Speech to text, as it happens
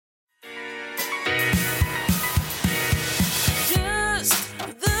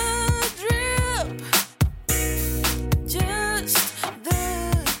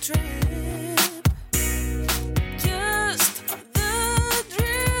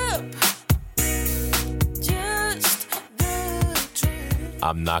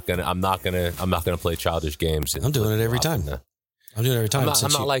I'm not gonna play childish games. I'm doing it every time. I'm doing it every time.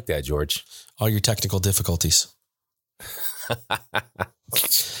 I'm not like that, George. All your technical difficulties.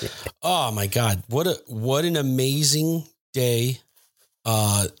 Oh my God. What an amazing day.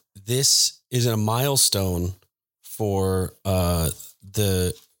 This is a milestone for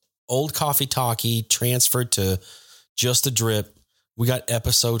the old Coffee Talkie transferred to Just a Drip. We got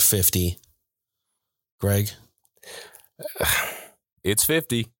episode 50. Greg? It's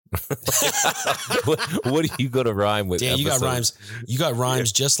 50. what are you going to rhyme with? Dan, you got rhymes. You got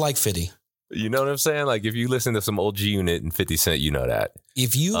rhymes just like 50. You know what I'm saying? Like if you listen to some old G Unit and 50 Cent, you know that.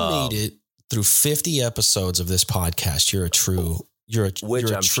 If you made it through 50 episodes of this podcast, you're a true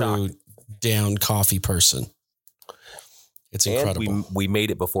down coffee person. It's incredible. And we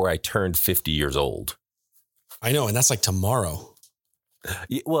made it before I turned 50 years old. I know. And that's like tomorrow.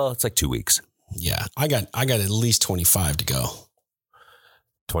 Yeah, well, it's like 2 weeks. Yeah. I got at least 25 to go.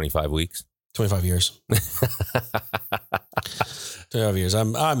 25 weeks? 25 years. 25 years.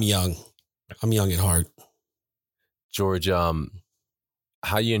 I'm young. I'm young at heart. George, how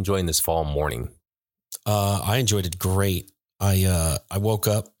are you enjoying this fall morning? I enjoyed it great. I woke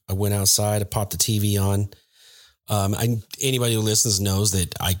up, I went outside, I popped the TV on. Anybody who listens knows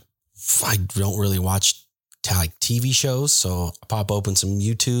that I don't really watch TV shows, so I pop open some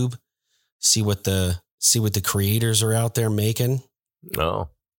YouTube, see what the creators are out there making. Oh,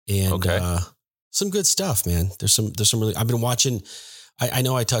 and okay. Some good stuff, man. There's some really. I've been watching. I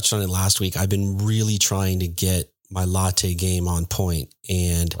know I touched on it last week. I've been really trying to get my latte game on point,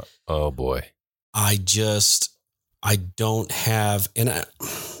 and oh boy, I don't have, and I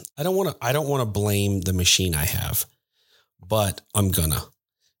don't want to blame the machine I have, but I'm gonna.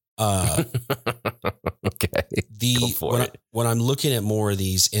 Okay. When I'm looking at more of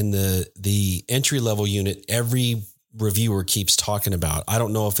these in the entry level unit, every reviewer keeps talking about. I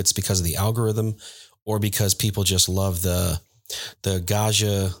don't know if it's because of the algorithm or because people just love the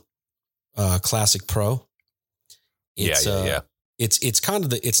Gaja Classic Pro. It's, yeah. It's kind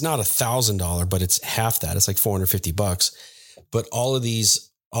of it's not $1,000, but it's half that. It's like $450. But all of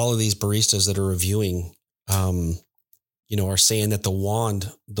these baristas that are reviewing, are saying that the wand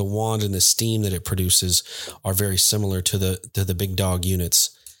and the steam that it produces are very similar to the big dog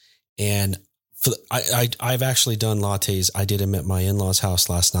units. And I've actually done lattes. I did them at my in-laws house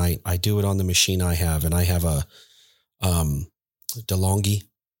last night. I do it on the machine I have, and I have a DeLonghi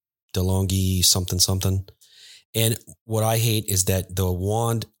something. And what I hate is that the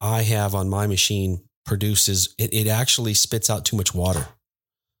wand I have on my machine produces, it actually spits out too much water.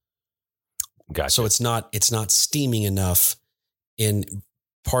 Gotcha. So it's not steaming enough. And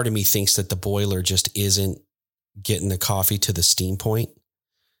part of me thinks that the boiler just isn't getting the coffee to the steam point.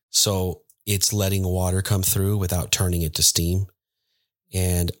 So it's letting water come through without turning it to steam.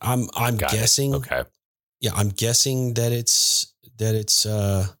 And I'm guessing, okay. Yeah, I'm guessing that it's that it's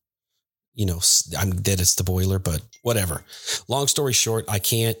the boiler, but whatever. Long story short, I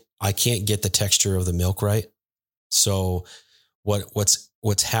can't get the texture of the milk right. So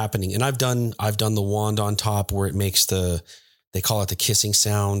what's happening, and I've done the wand on top where it makes they call it the kissing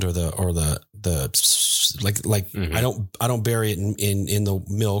sound or the Mm-hmm. I don't bury it in the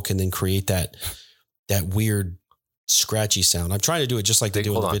milk and then create that weird scratchy sound. I'm trying to do it just like they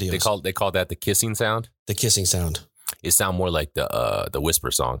do in the videos. They call that the kissing sound. The kissing sound. It sounds more like the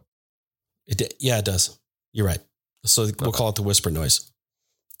whisper song. It does. You're right. So we'll call it the whisper noise.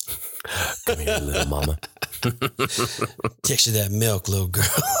 Come here, little mama. Texture that milk, little girl.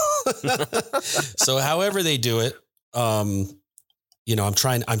 So however they do it, I'm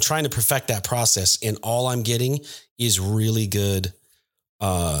trying to perfect that process, and all I'm getting is really good.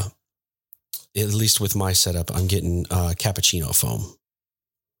 At least with my setup, I'm getting cappuccino foam.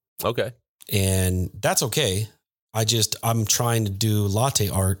 Okay. And that's okay. I'm trying to do latte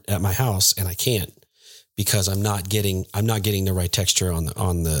art at my house, and I can't because I'm not getting the right texture on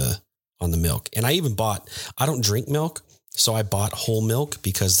the milk. And I don't drink milk, so I bought whole milk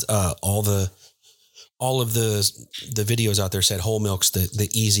because all of the videos out there said whole milk's the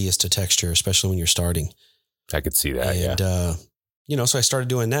easiest to texture, especially when you're starting. I could see that. And, yeah. So I started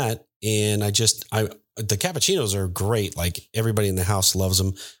doing that, and the cappuccinos are great. Like everybody in the house loves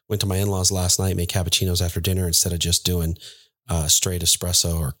them. Went to my in-laws last night, made cappuccinos after dinner instead of just doing straight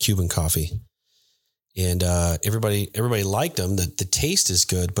espresso or Cuban coffee. And everybody liked them. The taste is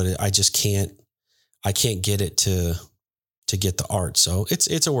good, but I can't get it to get the art. So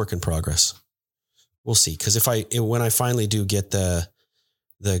it's a work in progress. We'll see. Cause when I finally do get the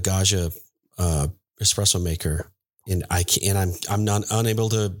Gaja espresso maker and I'm not unable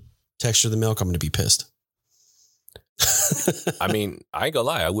to texture the milk, I'm going to be pissed. I mean, I ain't gonna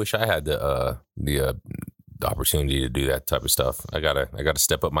lie. I wish I had the opportunity to do that type of stuff. I gotta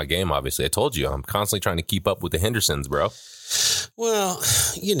step up my game. Obviously, I told you I'm constantly trying to keep up with the Hendersons, bro. Well,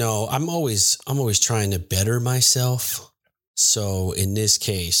 I'm always trying to better myself. So in this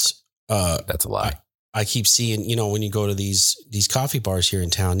case, that's a lie. I keep seeing, when you go to these coffee bars here in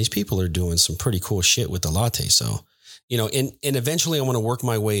town, these people are doing some pretty cool shit with the latte. So, and eventually I want to work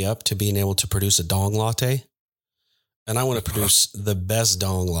my way up to being able to produce a dong latte. And I want to produce the best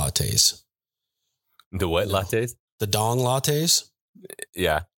dong lattes. The what lattes? The dong lattes.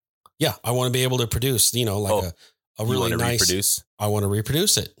 Yeah. Yeah. I want to be able to produce, a really nice. Reproduce? I want to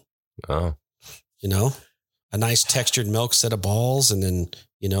reproduce it. Oh. A nice textured milk set of balls. And then,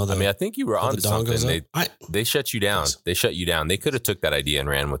 I think you were onto something. They shut you down. Yes. They shut you down. They could have took that idea and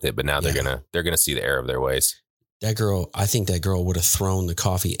ran with it, but now they're gonna see the error of their ways. I think that girl would have thrown the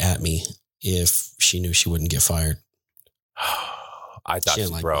coffee at me if she knew she wouldn't get fired. I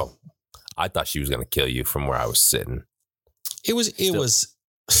thought she was going to kill you from where I was sitting. It was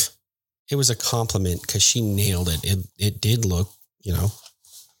a compliment because she nailed it. It did look,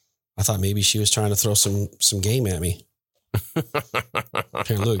 I thought maybe she was trying to throw some game at me.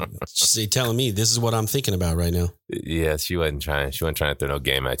 Here, look, she's telling me this is what I'm thinking about right now. Yeah, she wasn't trying to throw no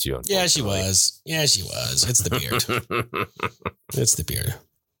game at you. Yeah, she was. It's the beard. It's the beard.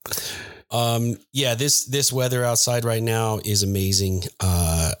 This weather outside right now is amazing.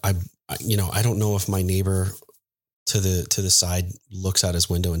 I don't know if my neighbor to the side looks out his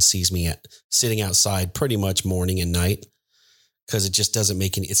window and sees me sitting outside pretty much morning and night, because it just doesn't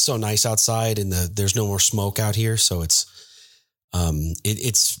make it's so nice outside and there's no more smoke out here. So it's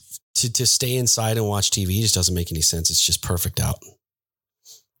to stay inside and watch TV just doesn't make any sense. It's just perfect out.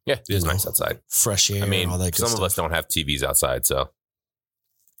 Yeah, it is nice outside. Fresh air. All that good some stuff. of us don't have TVs outside, so.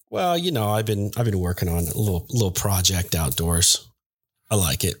 Well, I've been working on a little project outdoors. I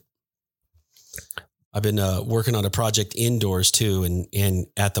like it. I've been working on a project indoors too, and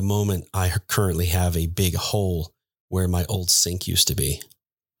at the moment, I currently have a big hole where my old sink used to be.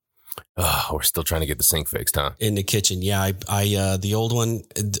 We're still trying to get the sink fixed, huh? In the kitchen, yeah. I the old one,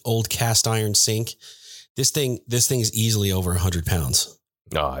 old cast iron sink. This thing's easily over 100 pounds.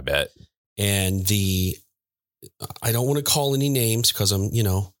 Oh, I bet. And I don't want to call any names because I'm,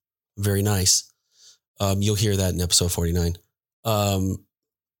 very nice. You'll hear that in episode 49.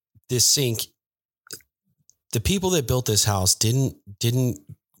 This sink, the people that built this house didn't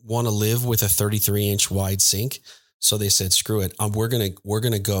want to live with a 33-inch wide sink. So they said, screw it. We're going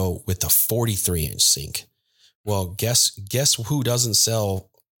to go with the 43-inch sink. Well, guess who doesn't sell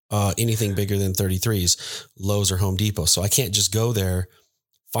anything bigger than 33s? Lowe's or Home Depot. So I can't just go there,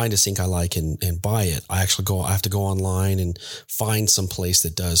 find a sink I like and buy it. I have to go online and find some place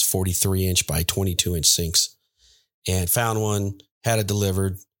that does 43-inch by 22-inch sinks, and found one, had it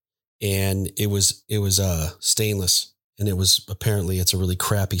delivered, and it was stainless, and it's a really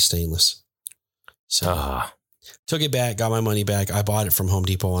crappy stainless. So took it back, got my money back. I bought it from Home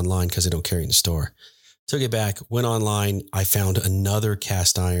Depot online because they don't carry it in the store. Took it back, went online. I found another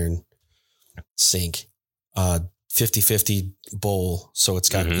cast iron sink, 50-50 bowl. So it's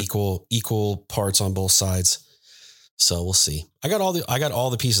got equal parts on both sides. So we'll see. I got all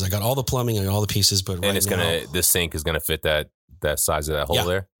the pieces. I got all the plumbing. I got all the pieces, but this sink is going to fit that size of that hole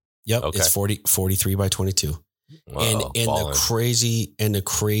there. Yep. Okay. It's 43 by 22. Whoa, and the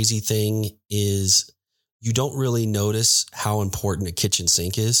crazy thing is you don't really notice how important a kitchen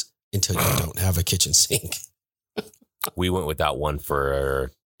sink is until you don't have a kitchen sink. We went without one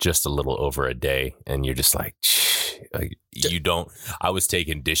for just a little over a day, and you're just like you don't. I was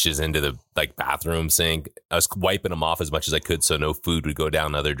taking dishes into the bathroom sink. I was wiping them off as much as I could so no food would go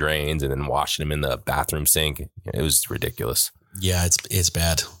down other drains, and then washing them in the bathroom sink. It was ridiculous. Yeah, it's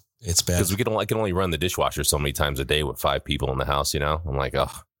bad. It's bad because I can only run the dishwasher so many times a day with 5 people in the house. I'm like, oh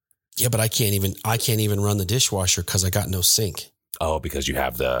yeah, but I can't even run the dishwasher because I got no sink. Oh, because you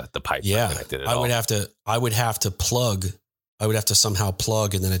have the pipe connected. I would have to somehow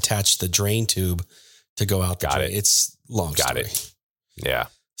plug and then attach the drain tube to go out the drain. It's long story. Yeah.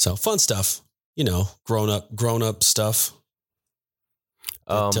 So fun stuff, grown up stuff.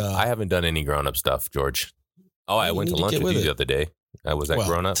 I haven't done any grown up stuff, George. Oh, I went to lunch with you the other day. Was that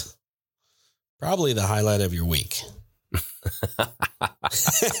grown up? Probably the highlight of your week.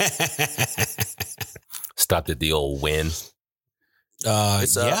 Stopped at the old Win.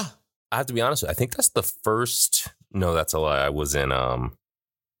 Yeah. I have to be honest with you. I think that's the first. No, that's a lie. I was in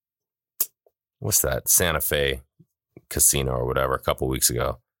what's that? Santa Fe Casino or whatever a couple weeks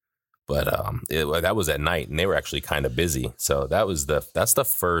ago. But that was at night, and they were actually kind of busy. So that's the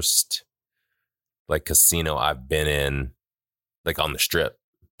first like casino I've been in, like on the Strip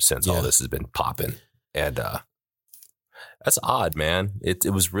since all this has been popping. And that's odd, man.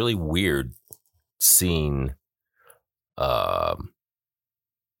 It was really weird seeing, I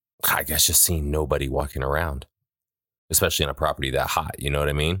guess just seeing nobody walking around, especially on a property that hot. You know what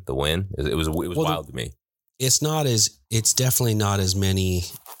I mean? The wind, it was wild to me. It's definitely not as many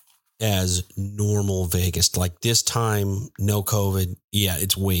as normal Vegas. Like this time, no COVID. Yeah,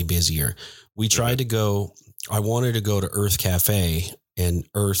 it's way busier. We tried to go, I wanted to go to Earth Cafe, and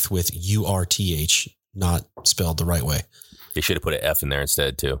Earth with URTH, not spelled the right way. They should have put an F in there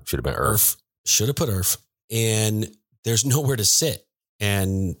instead too. Should have been Earth. Should have put Earth. And there's nowhere to sit.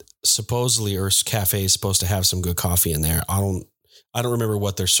 And supposedly Earth Cafe is supposed to have some good coffee in there. I don't remember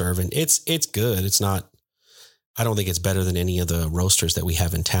what they're serving. It's good. It's not, I don't think it's better than any of the roasters that we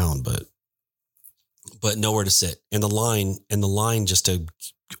have in town, but nowhere to sit. And the line just to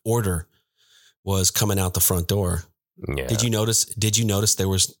order was coming out the front door. Yeah. Did you notice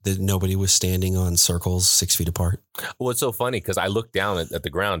that nobody was standing on circles 6 feet apart? Well, it's so funny because I looked down at the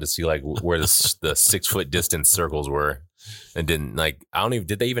ground to see like where the 6 foot distance circles were, and did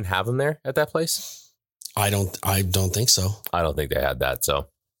they even have them there at that place? I don't think so. I don't think they had that. So,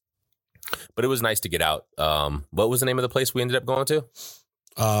 but it was nice to get out. What was the name of the place we ended up going to?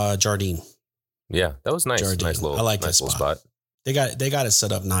 Jardine. Yeah, that was nice. Jardine. Nice little, I like nice that little spot. They got it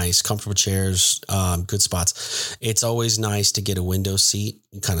set up nice, comfortable chairs, good spots. It's always nice to get a window seat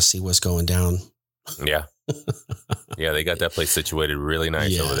and kind of see what's going down. Yeah. Yeah, they got that place situated really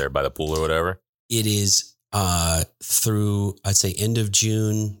nice over there by the pool or whatever. It is through, I'd say, end of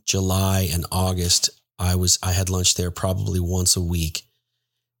June, July, and August. I had lunch there probably once a week,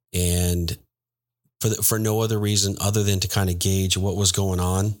 and for no other reason other than to kind of gauge what was going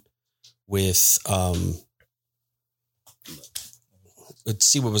on with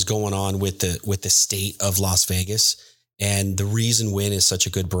see what was going on with the state of Las Vegas. And the reason Wynn is such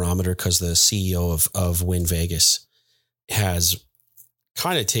a good barometer, because the CEO of Wynn Vegas has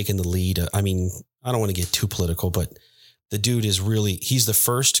kind of taken the lead. I mean, I don't want to get too political, but the dude is he's the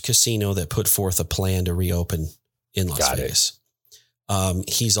first casino that put forth a plan to reopen in Las Vegas.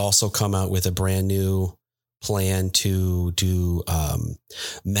 He's also come out with a brand new plan to do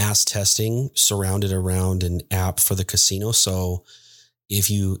mass testing surrounded around an app for the casino. So if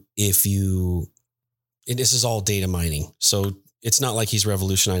you, and this is all data mining. So it's not like he's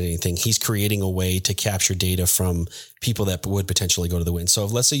revolutionizing anything. He's creating a way to capture data from people that would potentially go to the Wynn. So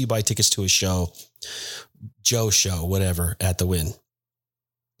if, let's say you buy tickets to a show, Joe's show, whatever, at the Wynn,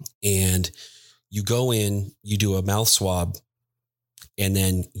 and you go in, you do a mouth swab, and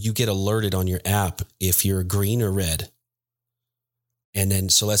then you get alerted on your app if you're green or red. And then,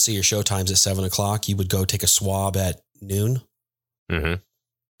 so let's say your show time's at 7:00, you would go take a swab at noon. Mm-hmm.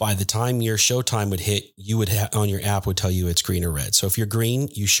 By the time your show time would hit, you would on your app would tell you it's green or red. So if you're green,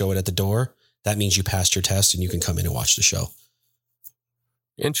 you show it at the door. That means you passed your test and you can come in and watch the show.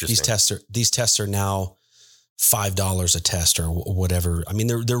 Interesting. These tests are now $5 a test or whatever. I mean,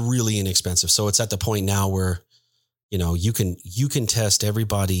 they're really inexpensive. So it's at the point now where, you can test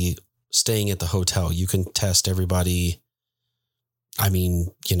everybody staying at the hotel. You can test everybody. I mean,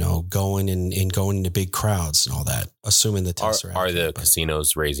 going and going into big crowds and all that, assuming the tests are accurate. Are the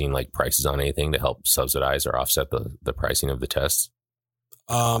casinos raising like prices on anything to help subsidize or offset the pricing of the tests?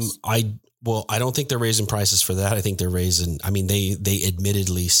 I don't think they're raising prices for that. I think they're raising, they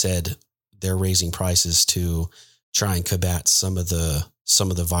admittedly said they're raising prices to try and combat some of the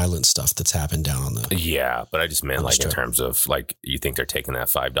violent stuff that's happened down on the. Yeah, but I just meant like in terms of like, you think they're taking that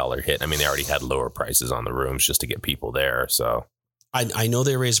 $5 hit. I mean, they already had lower prices on the rooms just to get people there. So I know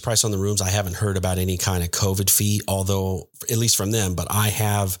they raised the price on the rooms. I haven't heard about any kind of COVID fee, although at least from them, but I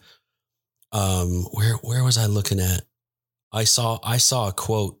have, where was I looking at? I saw a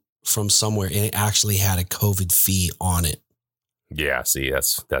quote from somewhere and it actually had a COVID fee on it. Yeah. See,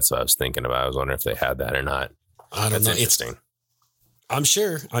 that's what I was thinking about. I was wondering if they had that or not. I don't know. Interesting. I'm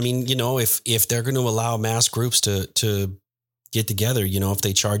sure. I mean, if they're going to allow mass groups to get together, if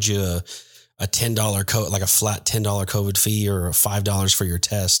they charge you a $10 code, like a flat $10 COVID fee or $5 for your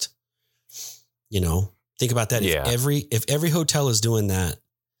test, think about that. Yeah. If every hotel is doing that.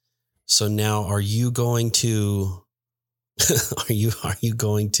 So now are you going to, are you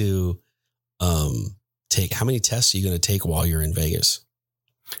going to, take, how many tests are you going to take while you're in Vegas?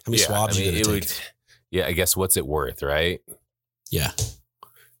 How many swabs are you going to take? I guess what's it worth, right? Yeah.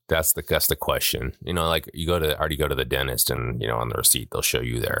 That's the question. Like you already go to the dentist and, on the receipt, they'll show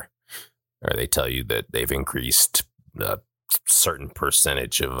you there, or they tell you that they've increased a certain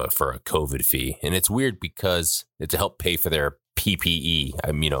percentage for a COVID fee. And it's weird because it's to help pay for their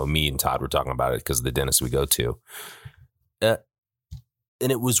PPE. Me and Todd were talking about it because of the dentist we go to. And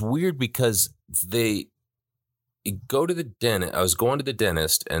it was weird because they go to the dentist. I was going to the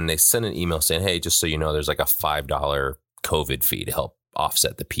dentist and they sent an email saying, hey, just so you know, there's like a $5 COVID fee to help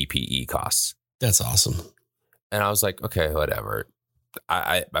offset the PPE costs. That's awesome. And I was like, okay, whatever.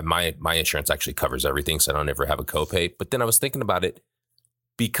 My insurance actually covers everything, so I don't ever have a copay. But then I was thinking about it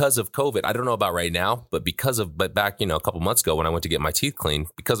because of COVID. I don't know about right now, but back, a couple months ago when I went to get my teeth cleaned,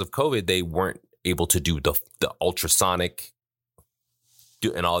 because of COVID, they weren't able to do the ultrasonic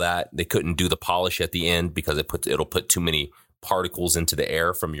and all that. They couldn't do the polish at the end because it'll put too many particles into the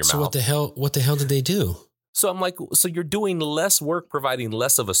air from your mouth. So what the hell did they do? So I'm like, so you're doing less work, providing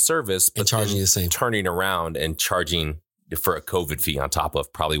less of a service, but and charging the same, turning around and charging for a COVID fee on top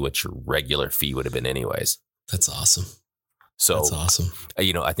of probably what your regular fee would have been anyways. That's awesome. So that's awesome.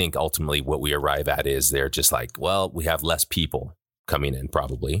 I think ultimately what we arrive at is they're just like, well, we have less people coming in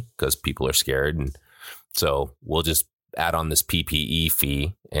probably because people are scared. And so we'll just add on this PPE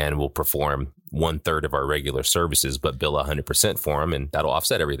fee and we'll perform 1/3 of our regular services, but bill 100% for them. And that'll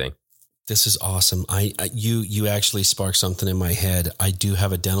offset everything. This is awesome. You actually sparked something in my head. I do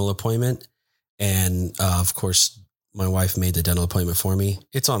have a dental appointment, and of course, my wife made the dental appointment for me.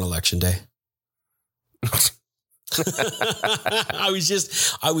 It's on election day. I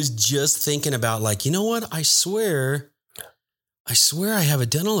was just thinking about, like, you know what? I swear I have a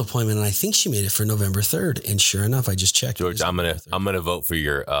dental appointment, and I think she made it for November 3rd. And sure enough, I just checked. George, I'm gonna vote for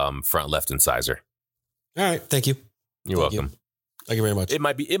your front left incisor. All right, thank you. You're welcome. Thank you very much. It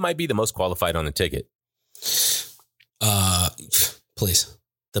might be the most qualified on the ticket. Please.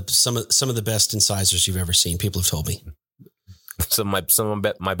 Some of the best incisors you've ever seen. People have told me. Some of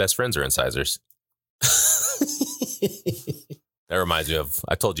my best friends are incisors. That reminds me of,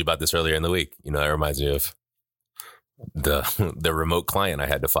 I told you about this earlier in the week. That reminds me of the remote client I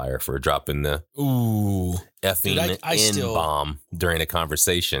had to fire for dropping the effing N-bomb during a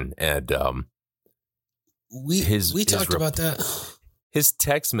conversation. And we talked about that. His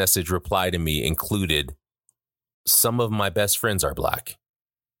text message reply to me included, some of my best friends are black.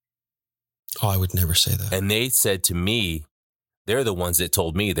 Oh, I would never say that. And they said to me, they're the ones that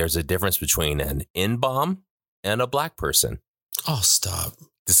told me there's a difference between an N-bomb and a black person. Oh, stop.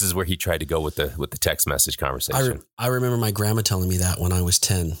 This is where he tried to go with the text message conversation. I remember my grandma telling me that when I was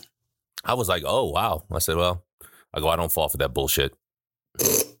 10. I was like, oh, wow. I said, well, I don't fall for that bullshit.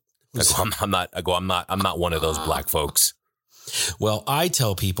 I'm not one of those black folks. Well, I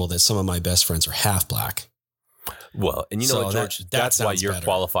tell people that some of my best friends are half black. Well, and what, George, that's why you're better.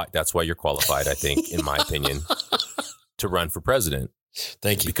 Qualified. That's why you're qualified, I think, in my opinion, to run for president.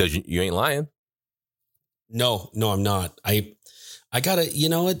 Thank you. Because you ain't lying. No, I'm not. I gotta, you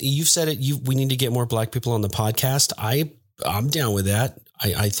know what? You've said it. We need to get more black people on the podcast. I'm down with that.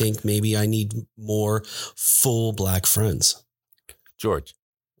 I think maybe I need more full black friends. George.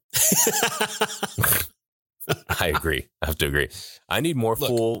 I agree. I have to agree. I need more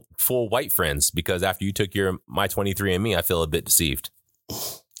full white friends because after you took my 23andMe, I feel a bit deceived.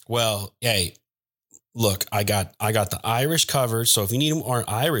 Well, hey, look, I got the Irish covered. So if you need more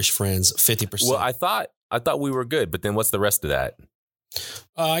Irish friends, 50%. Well, I thought we were good, but then what's the rest of that?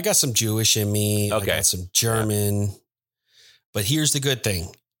 I got some Jewish in me. Okay. I got some German. Yeah. But here's the good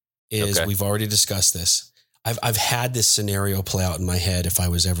thing is we've already discussed this. I've had this scenario play out in my head if I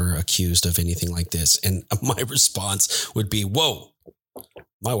was ever accused of anything like this. And my response would be, whoa,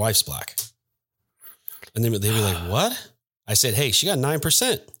 my wife's black. And they'd be like, what? I said, hey, she got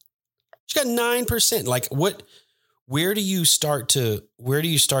 9%. She got 9%. Like what, where do you start to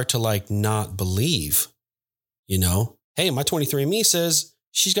like not believe, hey, my 23andMe says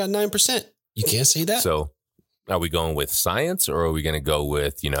she's got 9%. You can't say that. So are we going with science or are we going to go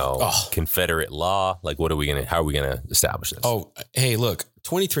with, Confederate law? Like, how are we going to establish this? Oh, hey, look,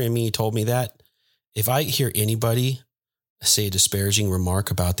 23andMe told me that if I hear anybody say a disparaging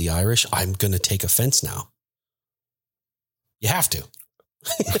remark about the Irish, I'm going to take offense now. You have to.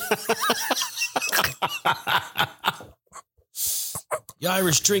 The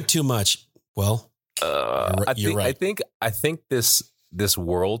Irish drink too much. Well, you're right. I think this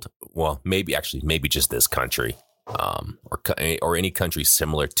world, well, maybe just this country, or any country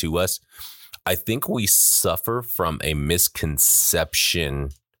similar to us, I think we suffer from a misconception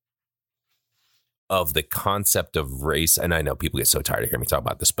of the concept of race. And I know people get so tired of hearing me talk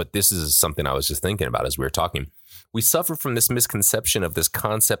about this, but this is something I was just thinking about as we were talking. We suffer from this misconception of this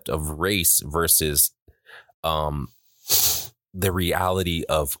concept of race versus the reality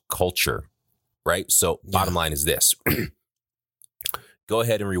of culture, right? So bottom line is this. Go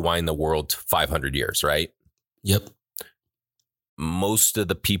ahead and rewind the world 500 years, right? Yep. most of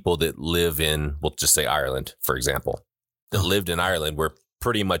the people that live in, we'll just say Ireland, for example, that lived in Ireland were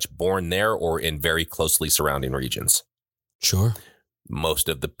pretty much born there or in very closely surrounding regions. Sure. Most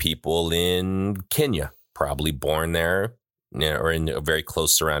of the people in Kenya probably born there or in a very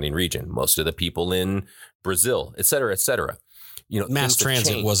close surrounding region. Most of the people in Brazil, et cetera, et cetera. Mass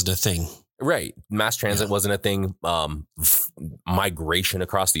transit wasn't a thing. Right. Mass transit wasn't a thing. Migration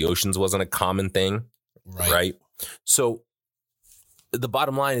across the oceans wasn't a common thing. Right. So the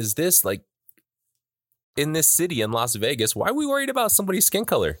bottom line is this, like, in this city in Las Vegas, why are we worried about somebody's skin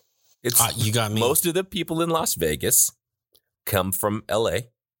color? It's you got me. Most of the people in Las Vegas come from LA,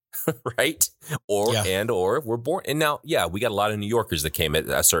 right? Or were born. And now, we got a lot of New Yorkers that came at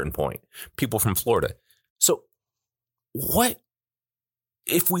a certain point, people from Florida. So what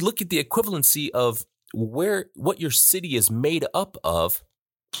if we look at the equivalency of what your city is made up of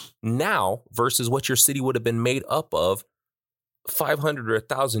now versus what your city would have been made up of 500 or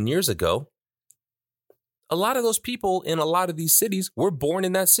 1,000 years ago? A lot of those people in a lot of these cities were born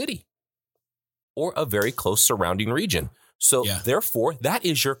in that city or a very close surrounding region. So therefore, that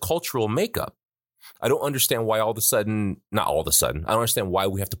is your cultural makeup. I don't understand why not all of a sudden, I don't understand why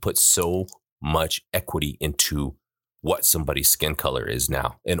we have to put so much equity into what somebody's skin color is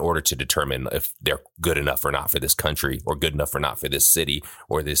now in order to determine if they're good enough or not for this country or good enough or not for this city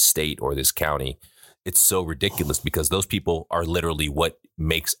or this state or this county. It's so ridiculous because those people are literally what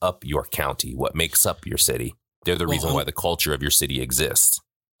makes up your county, what makes up your city. They're the reason why the culture of your city exists.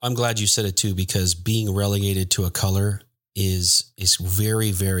 I'm glad you said it too, because being relegated to a color is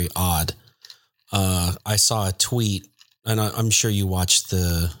very, very odd. I saw a tweet, and I'm sure you watched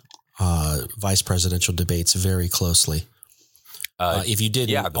the vice presidential debates very closely. If you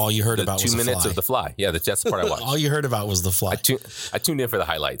didn't, all you heard about was 2 minutes of The Fly. Yeah, that's the part I watched. All you heard about was The Fly. I tuned in for the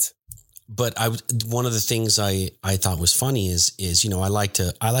highlights. But one of the things I thought was funny is I like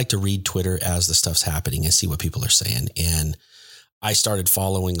to read Twitter as the stuff's happening and see what people are saying. And I started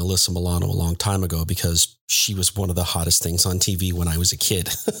following Alyssa Milano a long time ago because she was one of the hottest things on TV when I was a kid.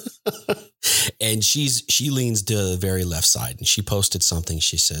 And she leans to the very left side, and she posted something.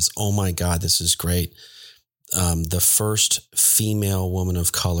 She says, "Oh my God, this is great. The first female woman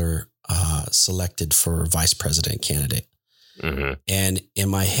of color selected for vice president candidate." Mm-hmm. And in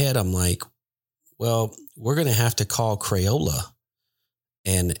my head, I'm like, well, we're going to have to call Crayola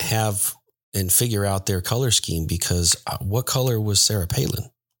and figure out their color scheme, because what color was Sarah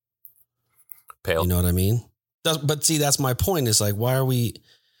Palin? Pale. You know what I mean? But see, that's my point. Is like, why are we?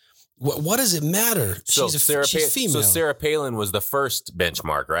 What does it matter? She's female. So Sarah Palin was the first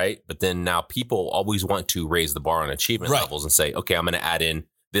benchmark, right? But then now people always want to raise the bar on achievement levels and say, okay, I'm going to add in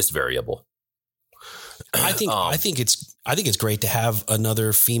this variable. I think it's great to have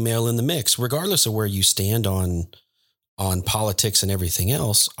another female in the mix, regardless of where you stand on politics and everything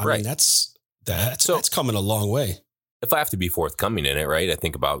else. I mean, that's coming a long way. If I have to be forthcoming in it, right? I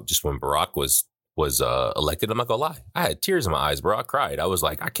think about just when Barack was elected. I'm not gonna lie, I had tears in my eyes. Barack cried. I was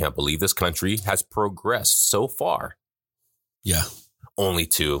like, I can't believe this country has progressed so far. Yeah, only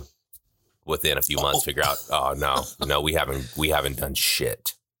to within a few months figure out, oh no, we haven't done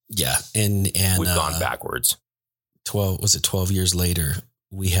shit. Yeah, and we've gone backwards. 12 years later,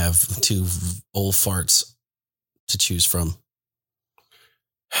 we have two old farts to choose from.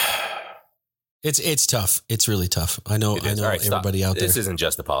 It's tough. It's really tough. I know right, everybody out there. This isn't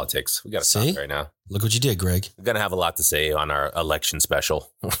just the politics. We got to stop right now. Look what you did, Greg. We're going to have a lot to say on our election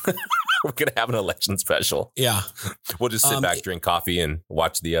special. We're going to have an election special. Yeah. We'll just sit back, drink coffee, and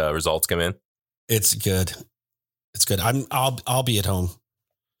watch the results come in. It's good. It's good. I'll be at home.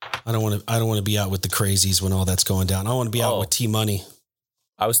 I don't want to be out with the crazies when all that's going down. I want to be out with T-Money.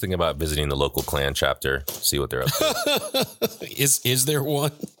 I was thinking about visiting the local Klan chapter, see what they're up to. Is there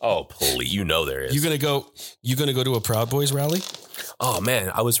one? Oh, please. You know there is. You gonna go to a Proud Boys rally? Oh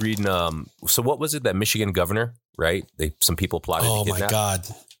man, I was reading so what was it, that Michigan governor, right? Some people plotted to kidnap. Oh my God.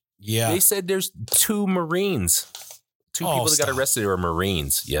 Yeah. They said there's two Marines. Two people that got arrested are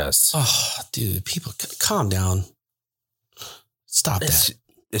Marines. Yes. Oh, dude, people calm down. Stop that.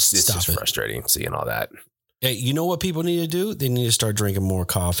 It's just frustrating seeing all that. Hey, you know what people need to do? They need to start drinking more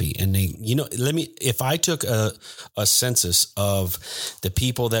coffee. And if I took a census of the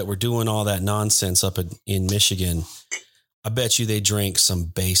people that were doing all that nonsense up in Michigan, I bet you they drank some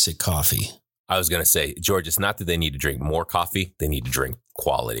basic coffee. I was going to say, George, it's not that they need to drink more coffee. They need to drink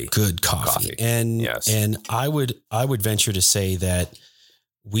quality, good coffee. And I would venture to say that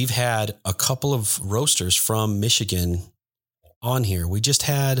we've had a couple of roasters from Michigan on here. We just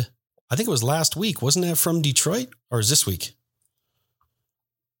had, I think it was last week. Wasn't that from Detroit, or is this week?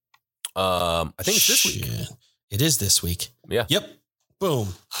 I think it's this week. It is this week. Yeah. Yep.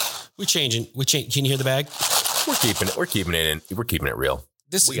 Boom. We changing. Can you hear the bag? We're keeping it. We're keeping it in. We're keeping it real.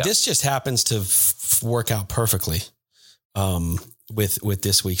 This just happens to work out perfectly. With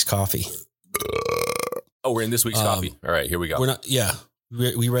this week's coffee. Oh, we're in this week's coffee. All right, here we go. We're not. Yeah.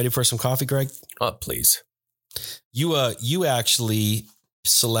 We ready for some coffee, Greg? Oh, please. You actually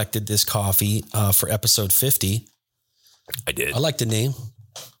selected this coffee for episode 50. I did. I like the name.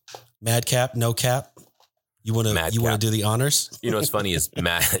 Madcap, no cap. You want to do the honors? You know what's funny is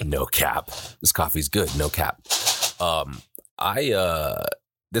no cap. This coffee's good. No cap.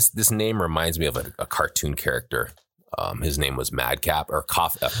 This name reminds me of a cartoon character. His name was Madcap, or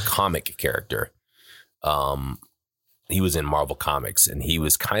a comic character. He was in Marvel Comics, and he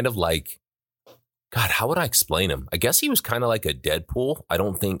was kind of like, God, how would I explain him? I guess he was kind of like a Deadpool. I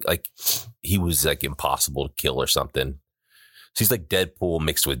don't think like he was like impossible to kill or something. So he's like Deadpool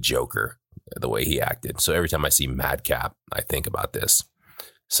mixed with Joker, the way he acted. So every time I see Madcap, I think about this.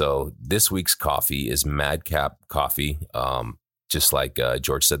 So this week's coffee is Madcap Coffee. Just like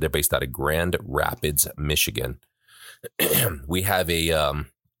George said, they're based out of Grand Rapids, Michigan. We have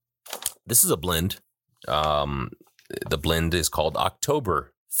this is a blend. The blend is called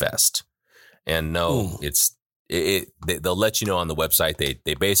Oktoberfest. And no, they'll let you know on the website.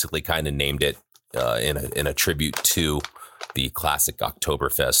 They basically kind of named it in a tribute to the classic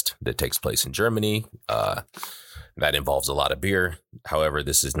Oktoberfest that takes place in Germany. That involves a lot of beer. However,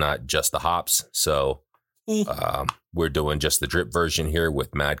 this is not just the hops. So we're doing just the drip version here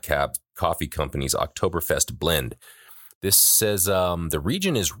with Madcap Coffee Company's Oktoberfest blend. This says the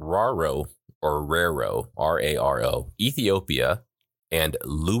region is Raro, R-A-R-O, Ethiopia, and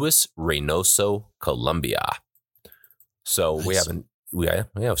Luis Reynoso, Colombia. So nice. we have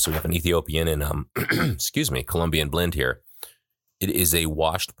an Ethiopian and Colombian blend here. It is a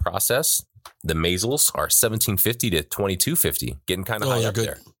washed process. The mazels are 1750 to 2250, getting kind of high up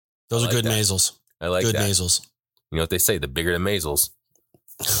there. Those are good mazels. I like good that. Mazels. You know what they say? The bigger the mazels,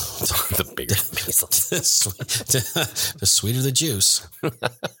 the bigger the mazels. The sweeter the juice.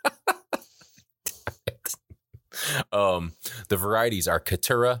 The varieties are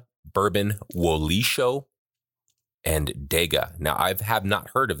Caturra, Bourbon, Wolisho, and Dega. Now, I have not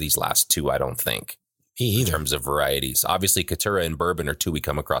heard of these last two, I don't think. Me either. In terms of varieties. Obviously, Caturra and Bourbon are two we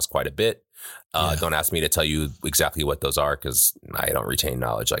come across quite a bit. Don't ask me to tell you exactly what those are because I don't retain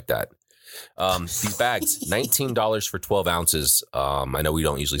knowledge like that. These bags, $19 for 12 ounces. I know we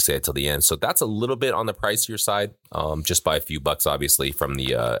don't usually say it till the end. So that's a little bit on the pricier side, just by a few bucks, obviously, from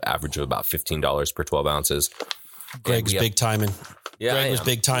the average of about $15 per 12 ounces. Greg's big timing. Yeah, Greg was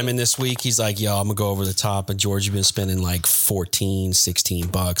big timing this week. He's like, yo, I'm going to go over the top. And George, you've been spending like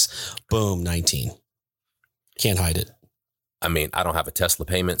 $14-16. Boom, 19. Can't hide it. I mean, I don't have a Tesla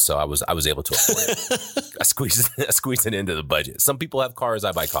payment, so I was able to afford it. I squeezed it into the budget. Some people have cars.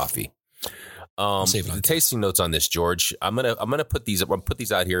 I buy coffee. The tasting notes on this, George, I'm gonna put these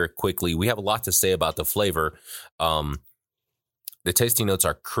out here quickly. We have a lot to say about the flavor. The tasting notes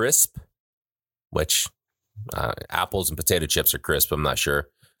are crisp, which apples and potato chips are crisp. I'm not sure.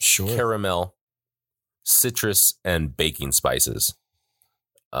 Sure. Caramel, citrus, and baking spices.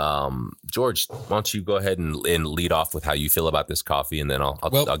 George, why don't you go ahead and lead off with how you feel about this coffee, and then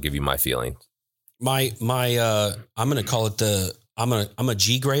I'll give you my feeling. I'm gonna call it I'm a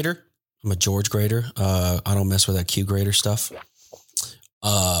G grader. I'm a George grader. I don't mess with that Q grader stuff.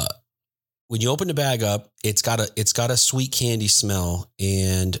 When you open the bag up, it's got a sweet candy smell,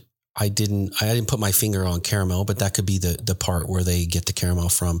 and I didn't put my finger on caramel, but that could be the part where they get the caramel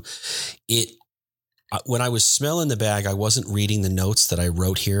from. When I was smelling the bag, I wasn't reading the notes that I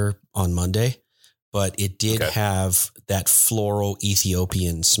wrote here on Monday, but it did have that floral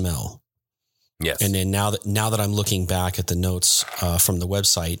Ethiopian smell. Yes. And then now that I'm looking back at the notes from the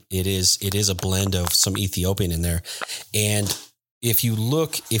website, it is a blend of some Ethiopian in there. And if you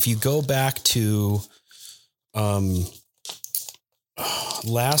go back to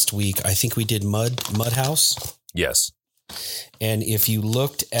last week, I think we did Mud House. Yes. And if you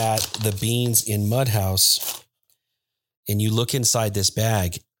looked at the beans in Mud House and you look inside this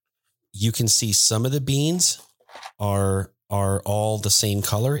bag, you can see some of the beans are all the same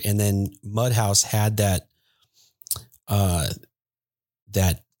color. And then Mud House had that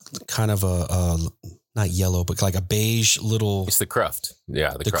kind of a not yellow, but like a beige little. It's the cruft.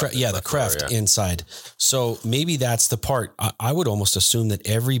 Yeah. The cruft inside. So maybe that's the part. I would almost assume that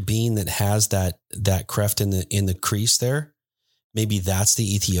every bean that has that cruft in the crease there, maybe that's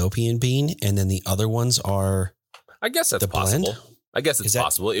the Ethiopian bean. And then the other ones are, I guess that's the possible. blend. I guess it's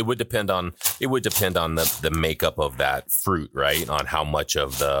possible. It would depend on the makeup of that fruit, right? On how much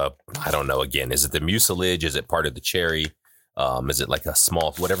of the, I don't know, again, is it the mucilage? Is it part of the cherry? Is it like a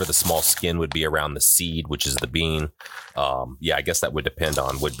small, whatever the small skin would be around the seed, which is the bean? Yeah, I guess that would depend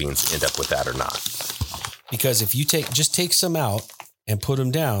on would beans end up with that or not. Because if you take some out and put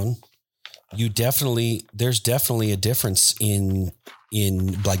them down, there's definitely a difference in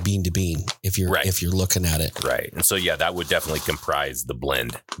like bean to bean if you're looking at it. Right. And so, yeah, that would definitely comprise the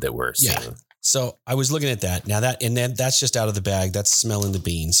blend that we're seeing. Yeah. So I was looking at that now then that's just out of the bag. That's smelling the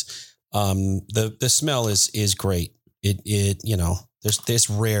beans. The smell is great. It there's this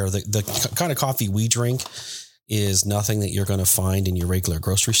rare, the kind of coffee we drink is nothing that you're going to find in your regular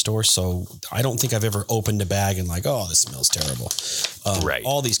grocery store. So I don't think I've ever opened a bag and like, oh, this smells terrible. Right.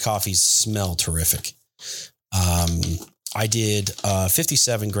 All these coffees smell terrific. I did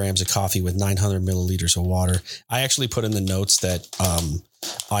 57 grams of coffee with 900 milliliters of water. I actually put in the notes that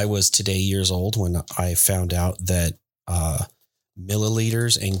I was today years old when I found out that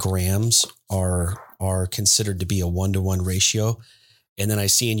milliliters and grams are considered to be a 1-to-1 ratio. And then I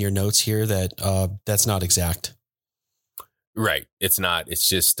see in your notes here that that's not exact. Right. It's not. It's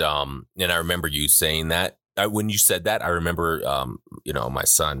just, and I remember you saying that. When you said that, I remember, my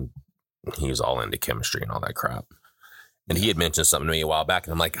son, he was all into chemistry and all that crap. And he had mentioned something to me a while back.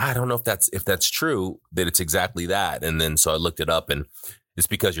 And I'm like, I don't know if that's true, that it's exactly that. And then so I looked it up, and it's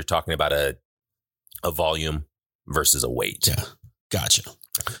because you're talking about a volume versus a weight. Yeah. Gotcha.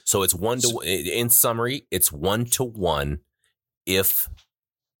 So it's in summary, it's 1-to-1 if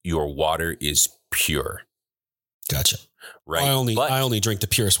your water is pure. Gotcha. Right. I only drink the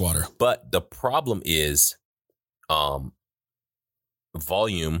purest water. But the problem is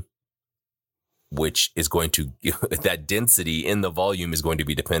volume, which is going to that density in the volume is going to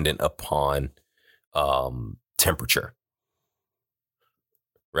be dependent upon temperature.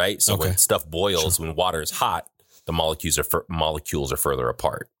 Right. So when stuff boils, when water is hot, the molecules are further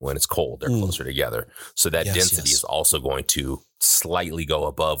apart. When it's cold, they're closer together. So that density is also going to slightly go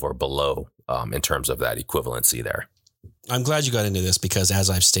above or below in terms of that equivalency there. I'm glad you got into this because, as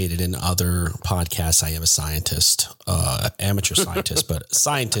I've stated in other podcasts, I am a scientist, amateur scientist, but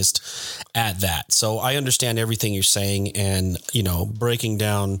scientist at that. So I understand everything you're saying, and breaking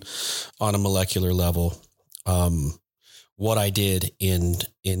down on a molecular level, what I did in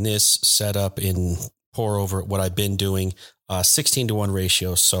this setup in pour over, what I've been doing, 16-to-1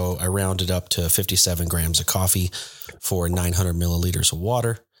 ratio. So I rounded up to 57 grams of coffee for 900 milliliters of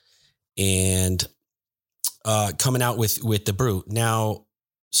water, and coming out with the brew. Now,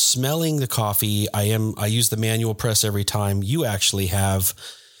 smelling the coffee, I use the manual press every time. You actually have,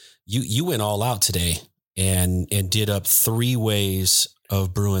 you went all out today and did up 3 ways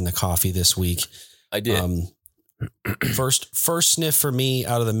of brewing the coffee this week. I did. First sniff for me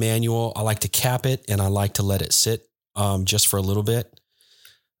out of the manual, I like to cap it and I like to let it sit just for a little bit.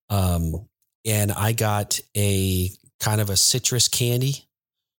 And I got a kind of a citrus candy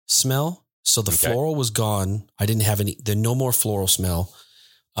smell. So the floral was gone. I didn't have no more floral smell.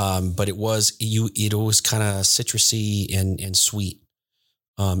 But it was kind of citrusy and sweet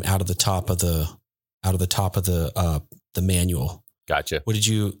out of the top of the manual. Gotcha. What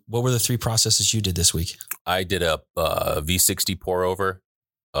were the 3 processes you did this week? I did a V60 pour over,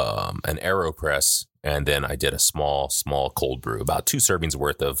 an AeroPress, and then I did a small cold brew, about 2 servings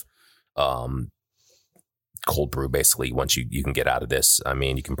worth of cold brew. Basically, once you can get out of this, I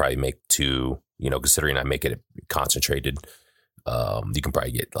mean, you can probably make 2, considering I make it concentrated, you can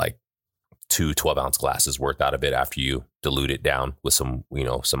probably get like 2 12-ounce glasses worth out of it after you dilute it down with some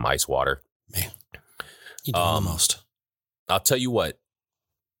ice water. Man, you do the most. I'll tell you what,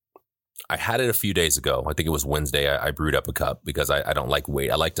 I had it a few days ago. I think it was Wednesday. I brewed up a cup because I don't like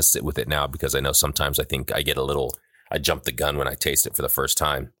wait. I like to sit with it now because I know sometimes I think I jump the gun when I taste it for the first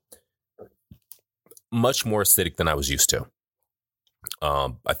time. Much more acidic than I was used to.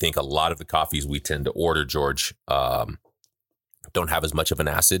 I think a lot of the coffees we tend to order, George, don't have as much of an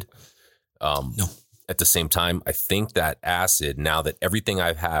acid. No. At the same time, I think that acid, now that everything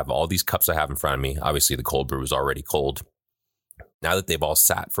I have, all these cups I have in front of me, obviously the cold brew is already cold. Now that they've all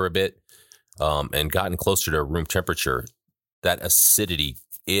sat for a bit and gotten closer to room temperature, that acidity,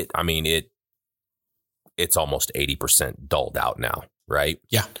 it's almost 80% dulled out now, right?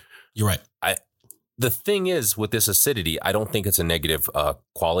 Yeah, you're right. The thing is with this acidity, I don't think it's a negative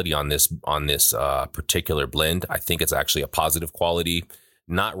quality on this particular blend. I think it's actually a positive quality.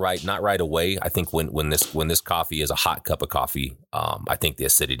 Not right away. I think when this coffee is a hot cup of coffee, I think the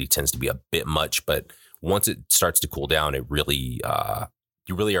acidity tends to be a bit much, but once it starts to cool down, it really,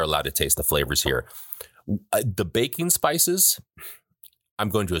 you really are allowed to taste the flavors here. The baking spices, I'm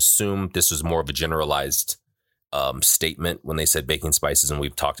going to assume this was more of a generalized statement when they said baking spices, and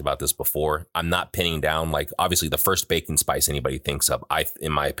we've talked about this before. I'm not pinning down, like, obviously the first baking spice anybody thinks of,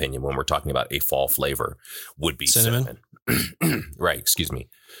 in my opinion, when we're talking about a fall flavor, would be cinnamon. Right, excuse me.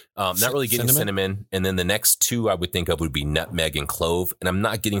 Not really getting cinnamon. And then the next two I would think of would be nutmeg and clove, and I'm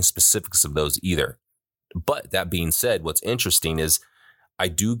not getting specifics of those either. But that being said, what's interesting is I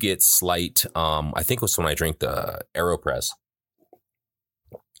do get slight, I think it was when I drank the AeroPress,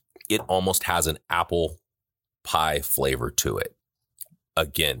 it almost has an apple pie flavor to it.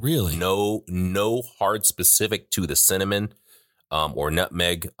 Again, really, no hard specific to the cinnamon or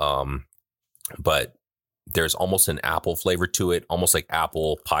nutmeg, but there's almost an apple flavor to it, almost like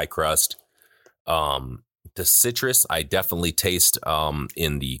apple pie crust. The citrus I definitely taste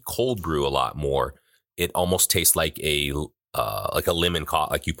in the cold brew a lot more. It almost tastes like a lemon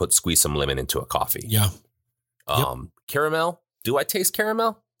coffee, like you squeeze some lemon into a coffee. Yeah. Caramel. Do I taste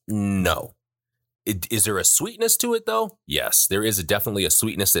caramel? No. Is there a sweetness to it though? Yes, there is definitely a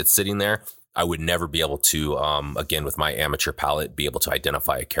sweetness that's sitting there. I would never be able to, again, with my amateur palate, be able to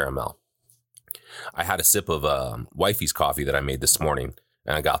identify a caramel. I had a sip of Wifey's coffee that I made this morning,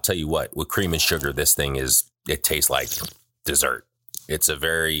 and I'll tell you what, with cream and sugar, this thing it tastes like dessert. It's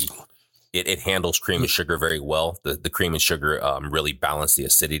it handles cream and sugar very well. The cream and sugar really balance the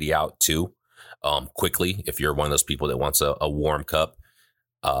acidity out too, quickly. If you're one of those people that wants a warm cup,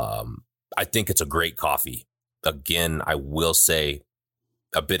 I think it's a great coffee. Again, I will say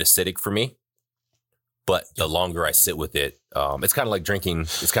a bit acidic for me, but the longer I sit with it, it's kind of like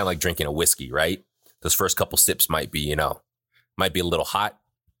drinking a whiskey, right? Those first couple sips might be a little hot.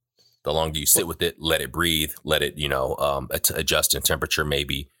 The longer you sit with it, let it breathe, let it, adjust in temperature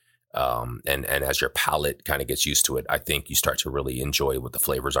maybe. And as your palate kind of gets used to it, I think you start to really enjoy what the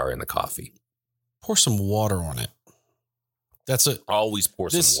flavors are in the coffee. Pour some water on it. Always pour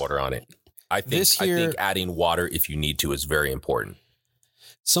some water on it. I think adding water if you need to is very important.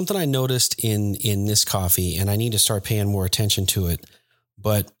 Something I noticed in this coffee, and I need to start paying more attention to it,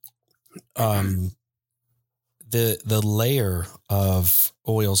 but the layer of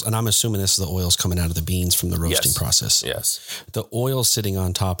oils, and I'm assuming this is the oils coming out of the beans from the roasting process. Yes. The oil sitting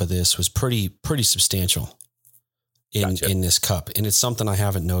on top of this was pretty substantial in this cup. And it's something I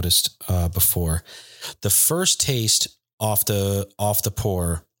haven't noticed before. The first taste off the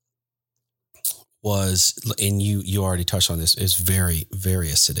pour was, and you already touched on this, is very, very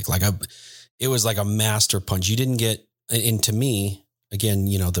acidic. It was like a master punch. You didn't get, and to me, again,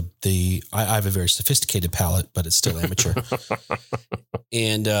 I have a very sophisticated palate, but it's still amateur.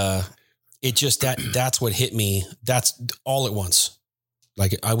 And it just, that's what hit me. That's all at once.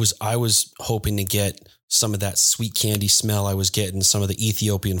 Like I was hoping to get some of that sweet candy smell. I was getting some of the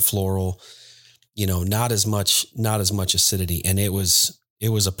Ethiopian floral, not as much acidity. And it was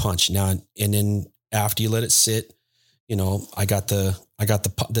a punch. Now, and then after you let it sit, I got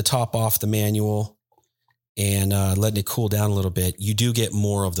the top off the manual and letting it cool down a little bit. You do get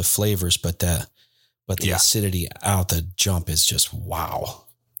more of the flavors, but the acidity out the jump is just wow.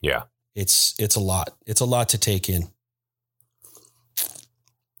 Yeah. It's a lot. It's a lot to take in.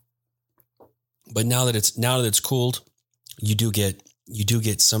 But now that it's cooled, you do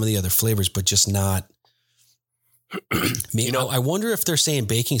get some of the other flavors, but just not. I wonder if they're saying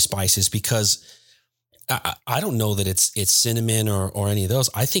baking spices because I don't know that it's cinnamon or any of those.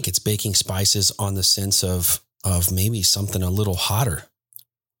 I think it's baking spices on the sense of maybe something a little hotter.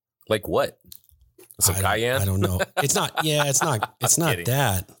 Like what? Some cayenne? I don't know. It's not. Yeah, it's not. It's not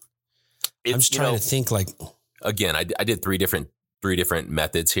that. I'm just trying to think. Like again, I did three different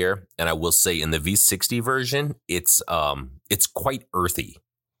methods here, and I will say in the V60 version, it's quite earthy.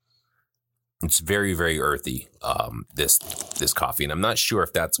 It's very, very earthy, this coffee. And I'm not sure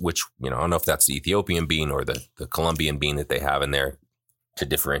if that's I don't know if that's the Ethiopian bean or the Colombian bean that they have in there to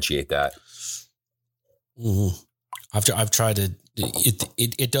differentiate that. Mm-hmm. I've tried to,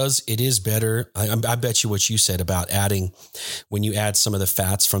 it is better. I bet you what you said about when you add some of the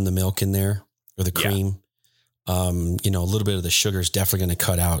fats from the milk in there or the cream, a little bit of the sugar is definitely going to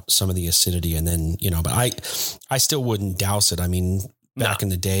cut out some of the acidity. And then, but I still wouldn't douse it. I mean, back in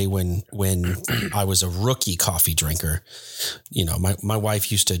the day when I was a rookie coffee drinker, my wife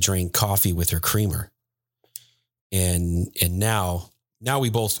used to drink coffee with her creamer. And now we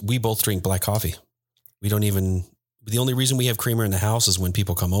both drink black coffee. The only reason we have creamer in the house is when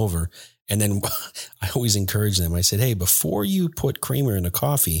people come over. And then I always encourage them. I said, hey, before you put creamer in a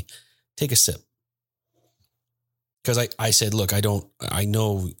coffee, take a sip. Because I said, look, I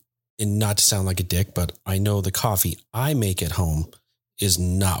know, and not to sound like a dick, but I know the coffee I make at home is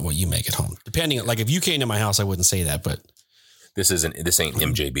not what you make at home. Depending on, like, if you came to my house, I wouldn't say that, but This ain't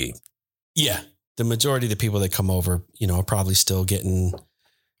MJB. Yeah. The majority of the people that come over, are probably still getting,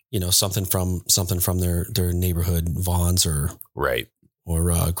 something from their neighborhood Vons or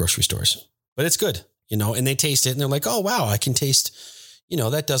grocery stores. But it's good, and they taste it and they're like, oh, wow, I can taste,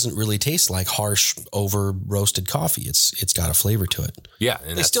 that doesn't really taste like harsh over roasted coffee. It's got a flavor to it. Yeah.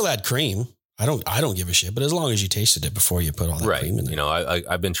 And they still add cream. I don't give a shit, but as long as you tasted it before you put all that cream in there.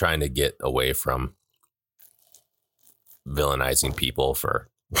 I've been trying to get away from villainizing people for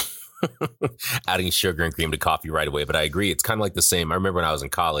adding sugar and cream to coffee right away. But I agree. It's kind of like the same. I remember when I was in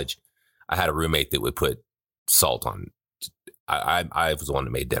college, I had a roommate that would put salt on. I was the one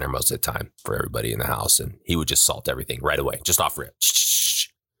that made dinner most of the time for everybody in the house. And he would just salt everything right away, just off rip.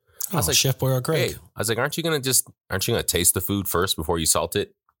 I was like, Chef Boyle Greg. Hey, I was like, aren't you going to taste the food first before you salt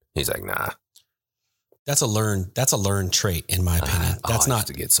it? He's like, nah. That's a learned trait, in my opinion. That's I not used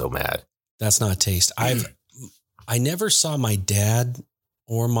to get so mad. That's not taste. I never saw my dad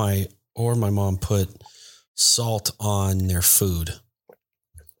or my mom put salt on their food.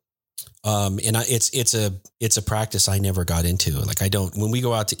 And it's a practice I never got into. Like when we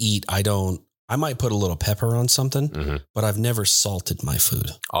go out to eat, I might put a little pepper on something, but I've never salted my food.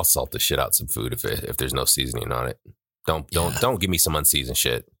 I'll salt the shit out some food if there's no seasoning on it. Don't give me some unseasoned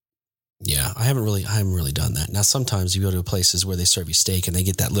shit. Yeah, I haven't really done that. Now, sometimes you go to places where they serve you steak and they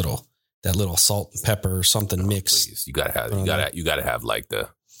get that little salt and pepper or something mixed. Please. You gotta have like the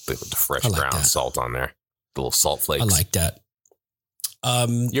fresh ground salt on there, the little salt flakes. I like that.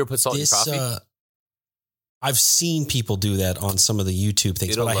 You ever put salt in coffee? I've seen people do that on some of the YouTube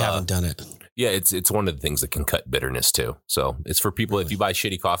things, but I haven't done it. Yeah, it's one of the things that can cut bitterness too. So it's for people. If you buy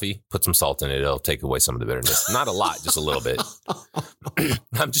shitty coffee, put some salt in it. It'll take away some of the bitterness. Not a lot, just a little bit.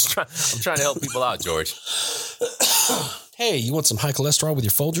 I'm trying to help people out, George. Hey, you want some high cholesterol with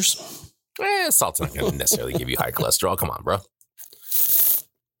your Folgers? Salt's not going to necessarily give you high cholesterol. Come on, bro.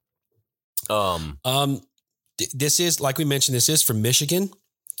 This is, like we mentioned, this is from Michigan.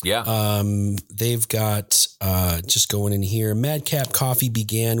 Yeah. They've got, just going in here, Madcap Coffee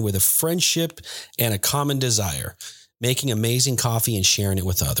began with a friendship and a common desire, making amazing coffee and sharing it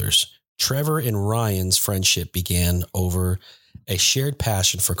with others. Trevor and Ryan's friendship began over a shared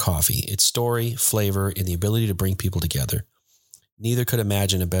passion for coffee, its story, flavor, and the ability to bring people together. Neither could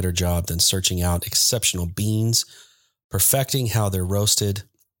imagine a better job than searching out exceptional beans, perfecting how they're roasted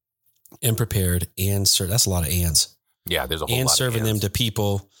and prepared, and that's a lot of ands. Yeah, there's a whole lot and of serving them ands. to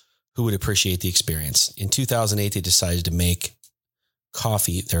people who would appreciate the experience. In 2008, they decided to make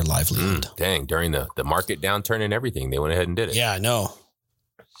coffee their livelihood. Dang, during the market downturn and everything, they went ahead and did it. Yeah, I know.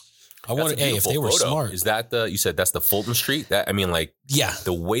 I wonder, if they were smart. Is that you said that's the Fulton Street? Yeah.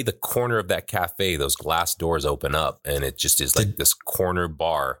 The way the corner of that cafe, those glass doors open up and it just is like this corner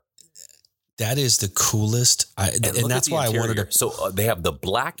bar. That is the coolest. And that's why interior. I wanted to. So they have the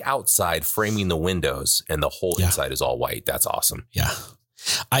black outside framing the windows and the whole inside is all white. That's awesome. Yeah.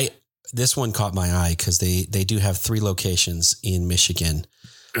 This one caught my eye because they do have 3 locations in Michigan.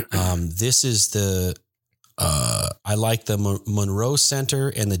 This is I like the Monroe Center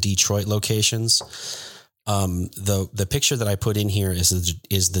and the Detroit locations. The picture that I put in here is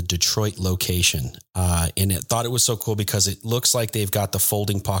the Detroit location. And it thought it was so cool because it looks like they've got the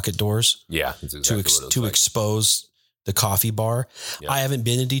folding pocket doors. Yeah. To expose the coffee bar. Yeah. I haven't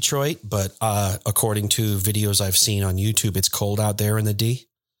been to Detroit, but according to videos I've seen on YouTube, it's cold out there in the D.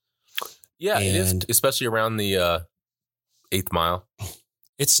 Yeah, it is, especially around the 8th mile.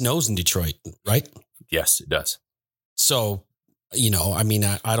 It snows in Detroit, right? Yes, it does. So, I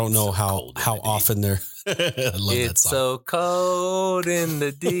don't know how often they're. I love that song. It's so cold in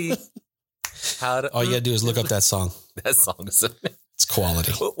the D. All you gotta do is look up that song. That song is it's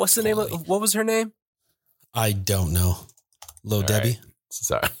quality. What's the name of? What was her name? I don't know. Low Debbie. Right.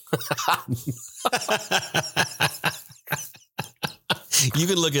 Sorry. You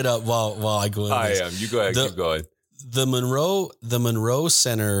can look it up while I go into this. I am. You go ahead. Keep going. The Monroe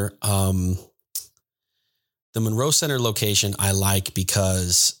Center. The Monroe Center location I like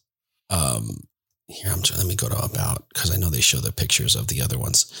because, let me go to about, because I know they show the pictures of the other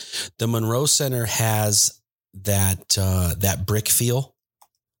ones. The Monroe Center has that brick feel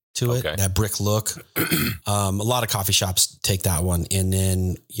to it, that brick look. A lot of coffee shops take that one. And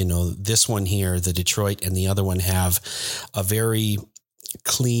then, this one here, the Detroit and the other one have a very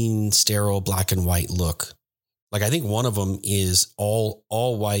clean, sterile, black and white look. Like I think one of them is all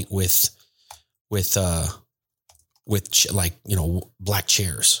white with black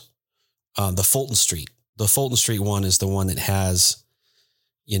chairs. The Fulton Street one is the one that has,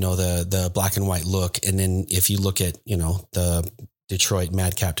 the black and white look. And then if you look at, the Detroit,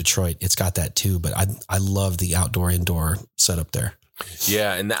 Madcap Detroit. It's got that too, but I love the outdoor indoor setup there.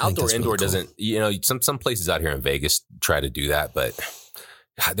 Yeah, and the outdoor indoor really cool. doesn't, you know, some places out here in Vegas try to do that, but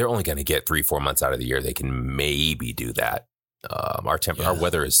they're only going to get 3-4 months out of the year. They can maybe do that. Our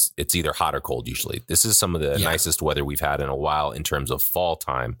weather it's either hot or cold usually. This is some of the nicest weather we've had in a while in terms of fall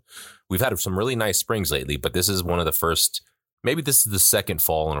time. We've had some really nice springs lately, but this is one of the first, maybe this is the second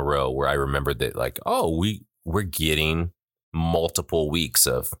fall in a row where I remembered that like, oh, we're getting multiple weeks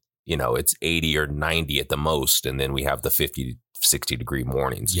of, you know, it's 80 or 90 at the most. And then we have the 50, 60 degree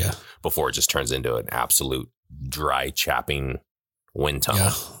mornings before it just turns into an absolute dry chapping wind tunnel.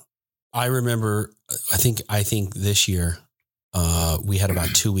 Yeah. I remember, I think this year, we had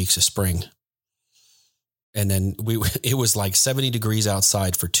about 2 weeks of spring, and then it was like 70 degrees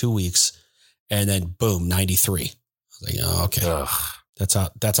outside for 2 weeks, and then boom, 93. I was like, oh, okay. Ugh. That's how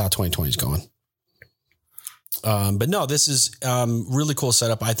 2020 is going. But no, this is really cool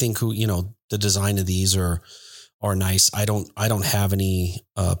setup. I think the design of these are nice. I don't have any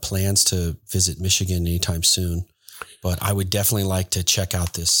plans to visit Michigan anytime soon, but I would definitely like to check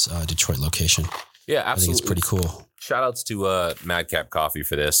out this Detroit location. Yeah, absolutely. I think it's pretty cool. Shout outs to Madcap Coffee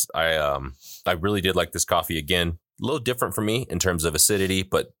for this. I really did like this coffee. Again, a little different for me in terms of acidity,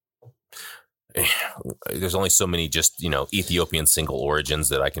 but there's only so many just, Ethiopian single origins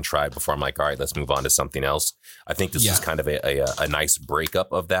that I can try before I'm like, all right, let's move on to something else. I think this is kind of a nice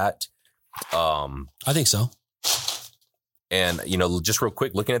breakup of that. I think so. And, just real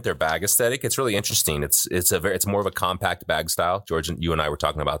quick, looking at their bag aesthetic, it's really interesting. It's more of a compact bag style. George, and you and I were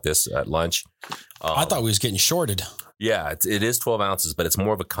talking about this at lunch. I thought we was getting shorted. Yeah, it is 12 ounces, but it's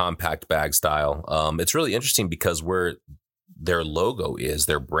more of a compact bag style. It's really interesting because where their logo is,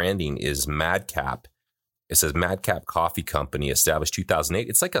 their branding is Madcap. It says Madcap Coffee Company, established 2008.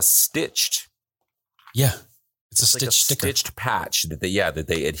 It's like a stitched. Yeah, it's a stitched sticker. Stitched patch that they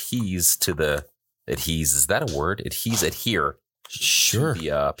adhese to the. Adhese, is that a word? Adhere. Sure.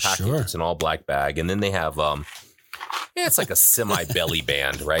 The package. Sure. It's an all black bag. And then they have, it's like a semi belly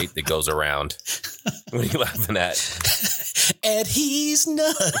band, right? That goes around. What are you laughing at? Adhese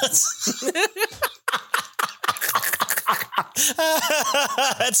nuts.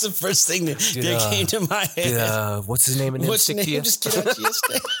 That's the first thing that came to my head. What's his name? What's his name? Just get out to you.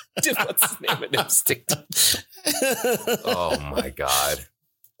 Dude, what's his name? And stick to. Oh my God.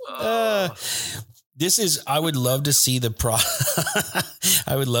 I would love to see the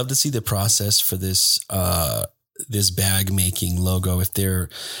process for this this bag making logo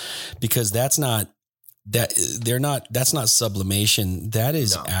because that's not sublimation. That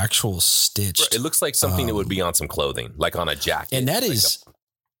is actual stitched. It looks like something that would be on some clothing, like on a jacket. And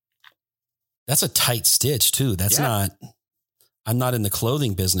that's a tight stitch too. That's not, I'm not in the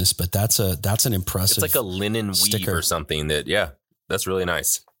clothing business, but that's an impressive. It's like a linen sticker. Weave or something that's really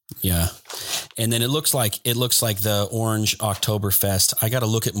nice. Yeah. And then it looks like the Orange Oktoberfest. I got to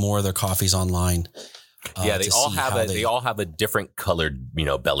look at more of their coffees online. They all have a different colored,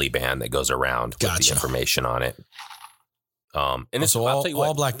 belly band that goes around with the information on it. And it's I'll tell you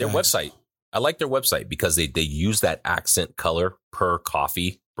all black their bags. website. I like their website because they use that accent color per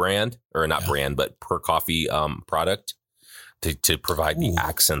coffee brand, or not brand, but per coffee product to provide the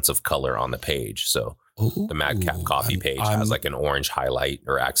accents of color on the page. So the Madcap Coffee page has like an orange highlight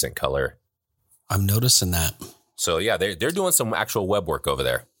or accent color. I'm noticing that. So yeah, they're doing some actual web work over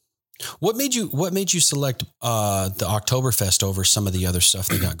there. What made you select the Oktoberfest over some of the other stuff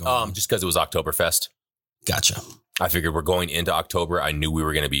they got going on? Just because it was Oktoberfest. Gotcha. I figured we're going into October. I knew we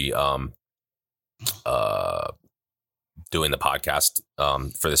were going to be doing the podcast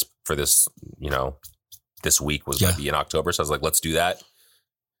for this this week was going to be in October. So I was like, let's do that.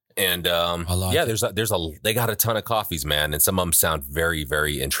 And they got a ton of coffees, man, and some of them sound very,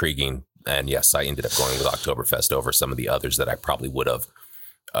 very intriguing. And yes, I ended up going with Oktoberfest over some of the others that I probably would have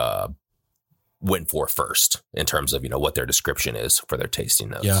went for first in terms of what their description is for their tasting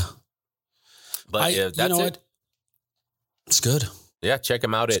notes. Yeah, but that's it. It's good. Yeah, check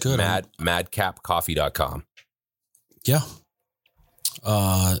them out at madcapcoffee.com. Yeah,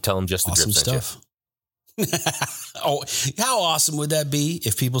 tell them just the awesome drip stuff. Oh, how awesome would that be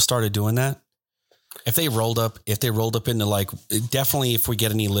if people started doing that? If they rolled up into definitely if we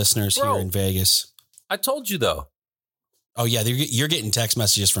get any listeners here in Vegas. I told you though. Oh yeah, you're getting text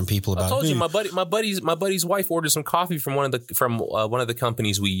messages from people about. I told you my buddy's wife ordered some coffee from one of the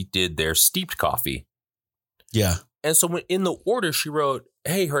companies we did their steeped coffee. Yeah, and so in the order she wrote,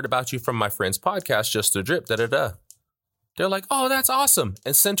 "Hey, heard about you from my friend's podcast, Just the Drip." They're like, "Oh, that's awesome,"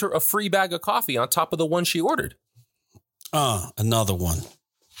 and sent her a free bag of coffee on top of the one she ordered. Another one.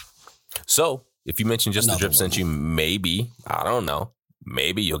 So If you mention Just the Drip sent you, maybe, I don't know,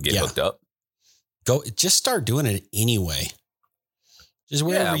 maybe you'll get hooked up. Just start doing it anyway. Just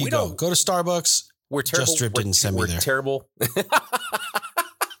wherever you go. Go to Starbucks. We're terrible. Just Drip didn't send me there. We're terrible.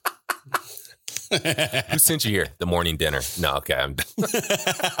 Who sent you here? The morning dinner. No, okay.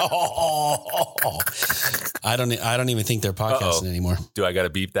 I don't even think they're podcasting anymore. Do I got to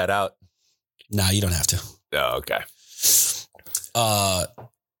beep that out? Nah, you don't have to. Oh, okay.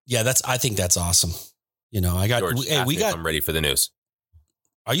 Yeah, I think that's awesome. You know, I got. George, I'm ready for the news.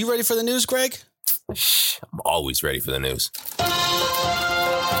 Are you ready for the news, Greg? I'm always ready for the news.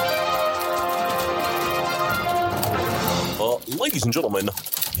 Ladies and gentlemen,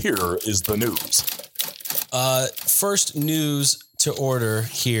 here is the news. First news to order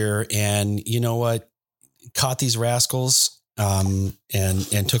here, and you know what? Caught these rascals and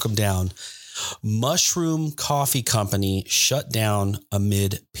took them down. Mushroom Coffee Company shut down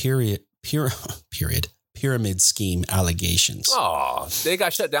amid pyramid scheme allegations. Oh, they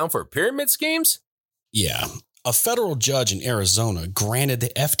got shut down for pyramid schemes? Yeah. A federal judge in Arizona granted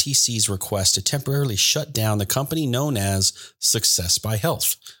the FTC's request to temporarily shut down the company known as Success by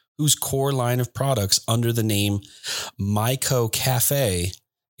Health, whose core line of products under the name Myco Cafe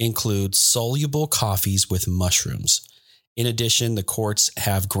include soluble coffees with mushrooms. In addition, the courts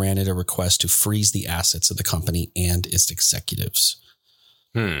have granted a request to freeze the assets of the company and its executives.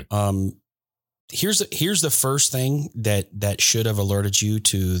 Here's the first thing that should have alerted you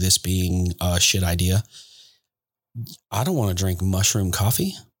to this being a shit idea. I don't want to drink mushroom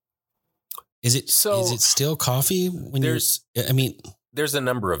coffee. Is it still coffee when there's a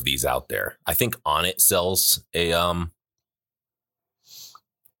number of these out there. I think Onnit sells a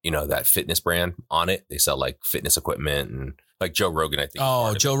that fitness brand Onnit. They sell like fitness equipment and like Joe Rogan, I think.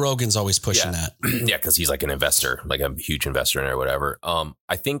 Oh, Joe Rogan's always pushing that. Yeah, because he's like an investor, like a huge investor in it or whatever.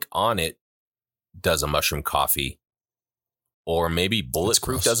 I think Onnit does a mushroom coffee, or maybe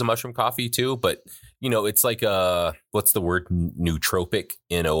Bulletproof does a mushroom coffee too. But it's like what's the word? Nootropic,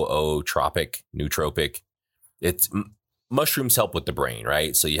 tropic, nootropic. It's mushrooms help with the brain,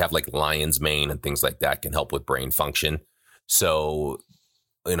 right? So you have like lion's mane and things like that can help with brain function. So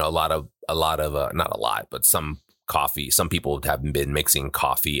a lot of not a lot, but some people have been mixing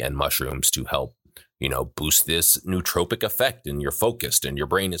coffee and mushrooms to help boost this nootropic effect, and you're focused and your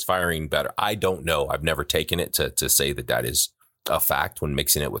brain is firing better. I don't know. I've never taken it to say that is a fact when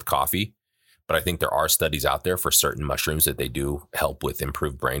mixing it with coffee. But I think there are studies out there for certain mushrooms that they do help with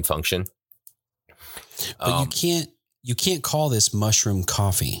improved brain function. But you can't call this mushroom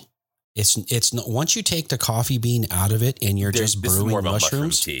coffee. It's not, once you take the coffee bean out of it and you're just brewing more of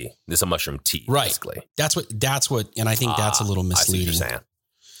mushrooms. Mushroom tea. This is a mushroom tea, right? Basically. That's what, and I think that's a little misleading. I see what you're saying.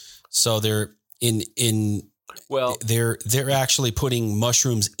 So they're they're actually putting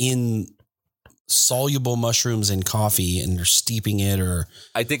mushrooms in soluble mushrooms in coffee, and they're steeping it, or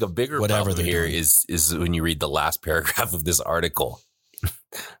I think a bigger problem here is when you read the last paragraph of this article.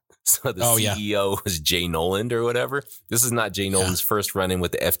 So the CEO is Jay Noland or whatever. This is not Jay Noland's first run-in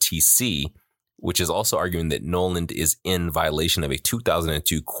with the FTC, which is also arguing that Noland is in violation of a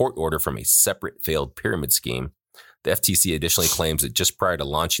 2002 court order from a separate failed pyramid scheme. The FTC additionally claims that just prior to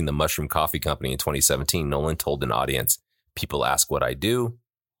launching the Mushroom Coffee Company in 2017, Noland told an audience, "People ask what I do.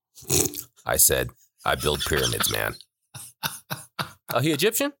 I said, I build pyramids, man." Oh, he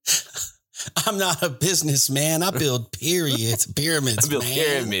Egyptian? I'm not a businessman. I build pyramids, I build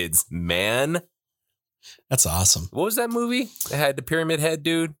pyramids, man. That's awesome. What was that movie? It had the pyramid head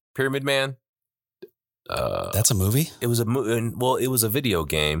dude, Pyramid Man. That's a movie? It was it was a video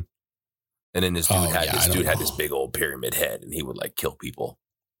game. And then this dude had this big old pyramid head, and he would like kill people.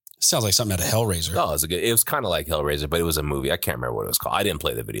 Sounds like something out of Hellraiser. Oh, it was kind of like Hellraiser, but it was a movie. I can't remember what it was called. I didn't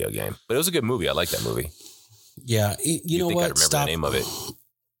play the video game, but it was a good movie. I like that movie. Yeah, you know what? I remember the name of it.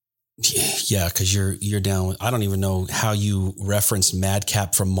 Yeah, because you're down. I don't even know how you referenced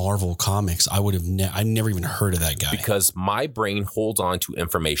Madcap from Marvel Comics. I would have. I never even heard of that guy. Because my brain holds on to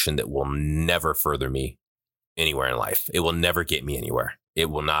information that will never further me anywhere in life. It will never get me anywhere. It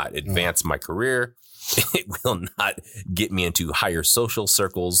will not advance my career. It will not get me into higher social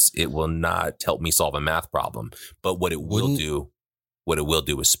circles. It will not help me solve a math problem. But what it will do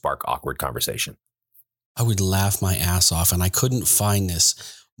is spark awkward conversation. I would laugh my ass off, and I couldn't find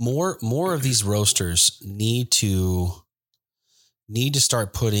this. More of these roasters need to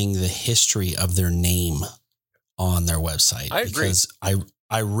start putting the history of their name on their website. I agree. Because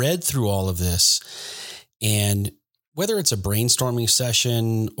I read through all of this, and whether it's a brainstorming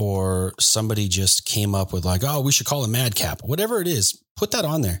session or somebody just came up with like, oh, we should call it Madcap, whatever it is, put that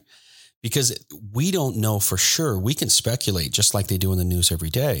on there, because we don't know for sure. We can speculate just like they do in the news every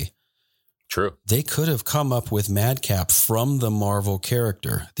day. True. They could have come up with Madcap from the Marvel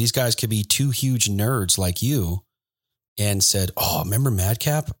character. These guys could be two huge nerds like you and said, "Oh, remember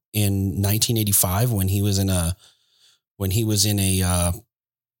Madcap in 1985 when he was in a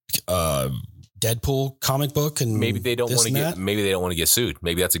Deadpool comic book?" And maybe they don't want to get sued.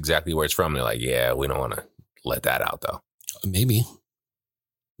 Maybe that's exactly where it's from. They're like, yeah, we don't want to let that out though.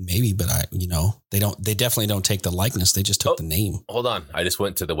 Maybe, but they definitely don't take the likeness. They just took the name. Hold on. I just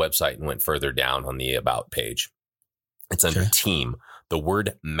went to the website and went further down on the about page. It's under team. The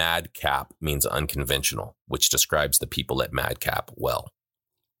word madcap means unconventional, which describes the people at Madcap well.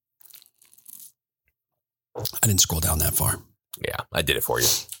 I didn't scroll down that far. Yeah, I did it for you.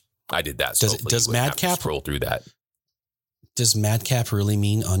 I did that. So does Madcap scroll through that? Does Madcap really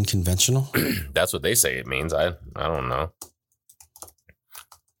mean unconventional? That's what they say it means. I don't know.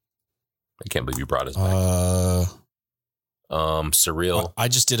 I can't believe you brought us back. Surreal. I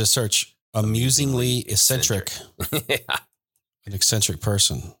just did a search. Amusingly eccentric. Yeah. An eccentric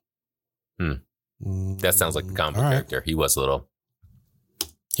person. That sounds like the comic character. He was a little.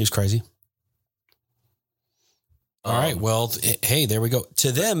 He was crazy. All right. Well, hey, there we go.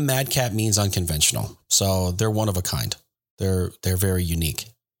 To them, Madcap means unconventional. So they're one of a kind. They're very unique.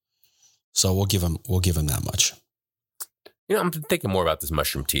 So we'll give them that much. You know, I'm thinking more about this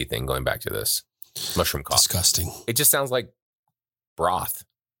mushroom tea thing, going back to this mushroom coffee. Disgusting. It just sounds like broth.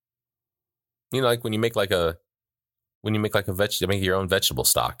 You know, like when you make make your own vegetable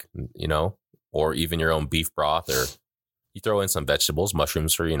stock, you know, or even your own beef broth, or you throw in some vegetables,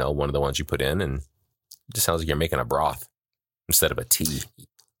 mushrooms are, one of the ones you put in, and it just sounds like you're making a broth instead of a tea.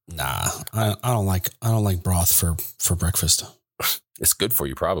 Nah, I don't like broth for breakfast. It's good for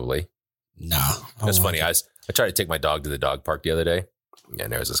you, probably. Nah. That's funny. I tried to take my dog to the dog park the other day,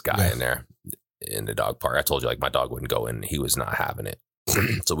 and there was this guy in there in the dog park. I told you, like, my dog wouldn't go in, and he was not having it.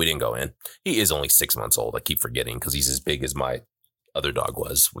 So we didn't go in. He is only 6 months old. I keep forgetting because he's as big as my other dog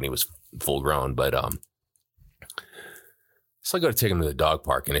was when he was full grown. But so I go to take him to the dog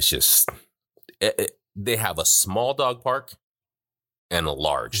park, and it's just they have a small dog park and a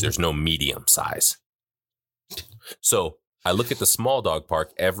large. There's no medium size. So I look at the small dog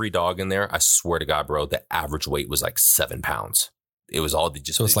park. Every dog in there, I swear to God, bro, the average weight was like 7 pounds. It was all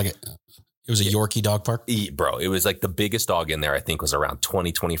just. So it's like it was a Yorkie dog park? Bro, it was like the biggest dog in there, I think, was around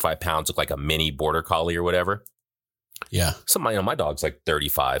 20, 25 pounds, looked like a mini border collie or whatever. Yeah. So my dog's like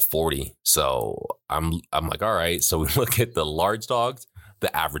 35, 40. So I'm like, all right. So we look at the large dogs.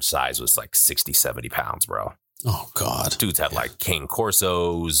 The average size was like 60, 70 pounds, bro. Oh, God. Dudes had like Cane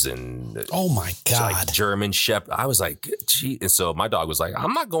Corsos and oh, my God, like German Shepherd. I was like, gee. And so my dog was like,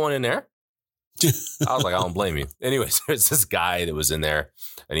 I'm not going in there. I was like, I don't blame you. Anyways, there's this guy that was in there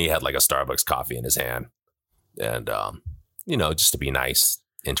and he had like a Starbucks coffee in his hand. And, just to be nice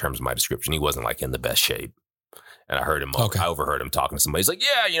in terms of my description, he wasn't like in the best shape. And I heard him, I overheard him talking to somebody. He's like,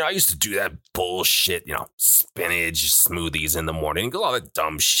 yeah, I used to do that bullshit, spinach smoothies in the morning. He goes, all that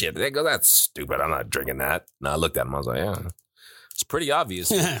dumb shit. They go, that's stupid. I'm not drinking that. And I looked at him. I was like, yeah, it's pretty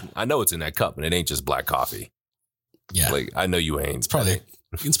obvious. I know it's in that cup and it ain't just black coffee. Yeah. Like, I know you ain't. It's probably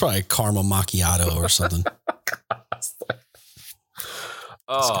a caramel macchiato or something.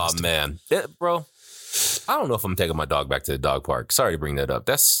 Oh, man. Bro, I don't know if I'm taking my dog back to the dog park. Sorry to bring that up.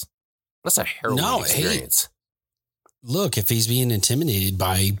 That's a harrowing experience. Hey, look, if he's being intimidated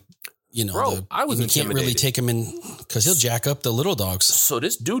by, Bro, I was you can't really take him in because he'll jack up the little dogs. So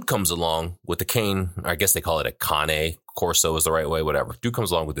this dude comes along with the cane. I guess they call it a Cane Corso is the right way, whatever. Dude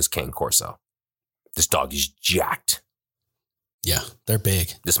comes along with this Cane Corso. This dog is jacked. Yeah, they're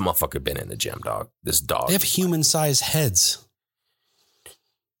big. This motherfucker been in the gym, dog. This dog. They have human-sized heads.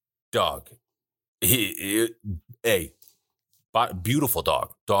 Dog. Beautiful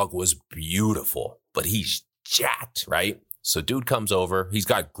dog. Dog was beautiful, but he's jacked, right? So dude comes over. He's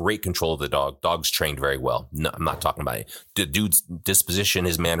got great control of the dog. Dog's trained very well. No, I'm not talking about it. The dude's disposition,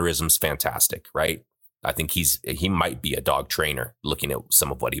 his mannerisms, fantastic, right? I think he might be a dog trainer looking at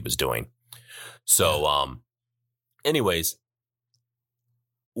some of what he was doing. So, anyways,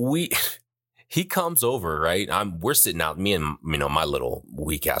 he comes over, right? We're sitting out, me and, my little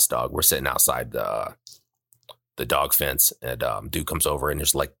weak ass dog, we're sitting outside the dog fence, and dude comes over, and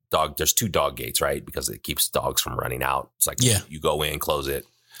there's 2 dog gates, right? Because it keeps dogs from running out. It's like, you go in, close it.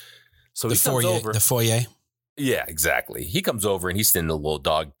 So he comes over. The foyer. Yeah, exactly. He comes over and he's in the little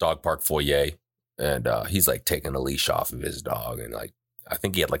dog park foyer, and he's like taking the leash off of his dog, and like, I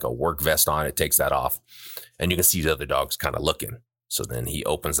think he had like a work vest on. It takes that off, and you can see the other dogs kind of looking. So then he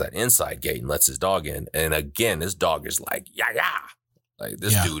opens that inside gate and lets his dog in. And again, this dog is like, yeah. Like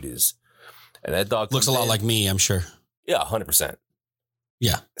this dude is, and that dog looks a lot like me, I'm sure. Yeah, 100%.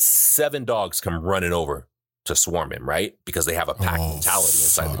 Yeah. 7 dogs come running over to swarm him, right? Because they have a pack mentality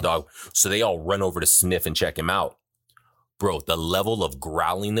inside the dog. So they all run over to sniff and check him out. Bro, the level of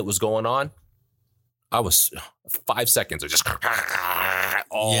growling that was going on, I was 5 seconds of just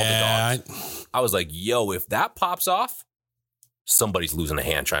all the dogs. I was like, yo, if that pops off, somebody's losing a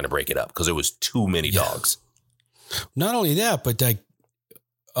hand trying to break it up because there was too many dogs. Not only that, but like,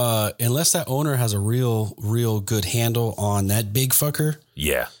 unless that owner has a real good handle on that big fucker.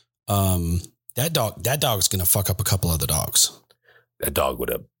 Yeah. That dog's going to fuck up a couple other dogs. That dog would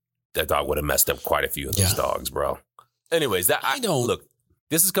have messed up quite a few of those dogs, bro. Anyways, look,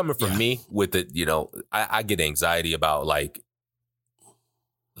 this is coming from me with it. You know, I get anxiety about like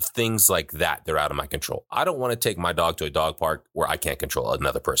things like that. They're out of my control. I don't want to take my dog to a dog park where I can't control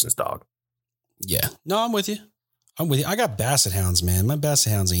another person's dog. Yeah. No, I'm with you. I got basset hounds, man. My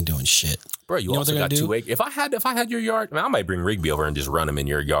basset hounds ain't doing shit. Bro, you also got 2 acres. If I had your yard, I might bring Rigby over and just run him in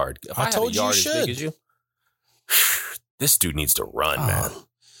your yard. If I told you, as big as you, this dude needs to run, man.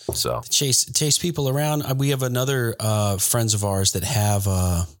 So chase people around. We have another friends of ours that have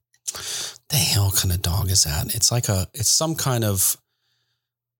the hell kind of dog is that? It's some kind of.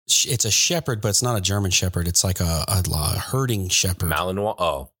 It's a shepherd, but it's not a German shepherd. It's like a herding shepherd. Malinois.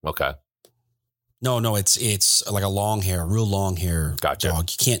 Oh, okay. No, it's like a real long hair dog.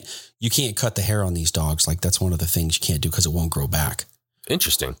 You can't cut the hair on these dogs. Like that's one of the things you can't do because it won't grow back.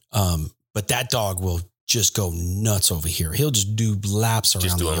 Interesting. But that dog will just go nuts over here. He'll just do laps around.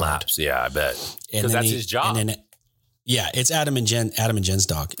 Just doing the yard. laps. Yeah, I bet. Because that's his job. And then it's Adam and Jen's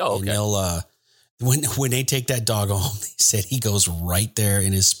dog. Oh, okay. And they'll when they take that dog home, they said he goes right there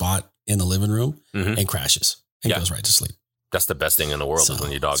in his spot in the living room and crashes and goes right to sleep. That's the best thing in the world is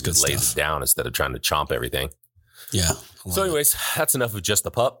when your dog just lays down instead of trying to chomp everything. Yeah. So anyways, that's enough of just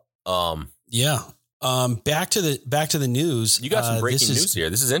the pup. Yeah. Back to the news. You got some breaking news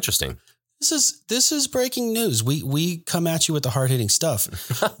here. This is interesting. This is breaking news. We come at you with the hard-hitting stuff.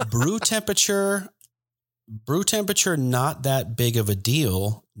 Brew temperature, not that big of a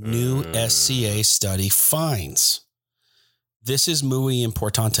deal. New SCA study finds. This is muy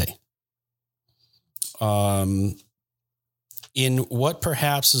importante. In what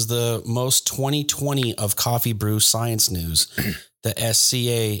perhaps is the most 2020 of coffee brew science news, the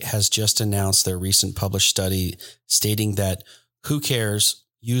SCA has just announced their recent published study stating that who cares?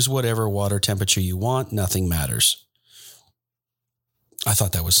 Use whatever water temperature you want. Nothing matters. I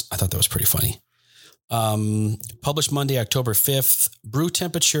thought that was pretty funny. Published Monday, October 5th, brew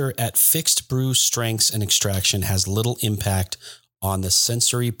temperature at fixed brew strengths and extraction has little impact on the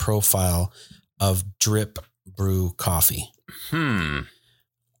sensory profile of drip brew coffee. I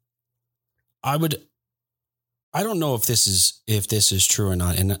don't know if this is true or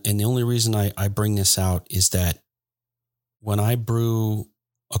not. And the only reason I bring this out is that when I brew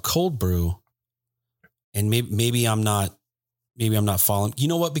a cold brew, and maybe I'm not following, you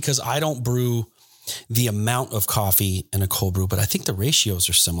know what? Because I don't brew the amount of coffee in a cold brew, but I think the ratios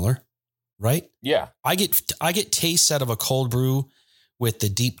are similar, right? Yeah. I get tastes out of a cold brew with the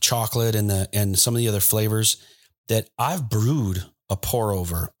deep chocolate and some of the other flavors that I've brewed a pour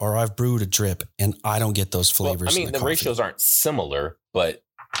over or I've brewed a drip and I don't get those flavors. Well, I mean, the ratios aren't similar, but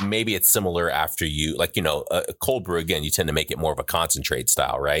maybe it's similar after you, like, you know, a cold brew, again, you tend to make it more of a concentrate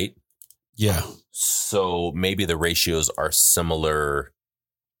style, right? Yeah. So maybe the ratios are similar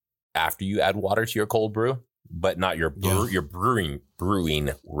after you add water to your cold brew, but not your brewing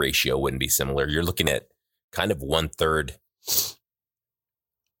ratio wouldn't be similar. You're looking at kind of 1/3.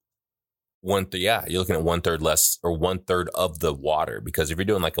 You're looking at 1/3 less or 1/3 of the water, because if you're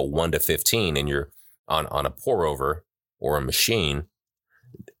doing like a 1-15 and you're on a pour over or a machine,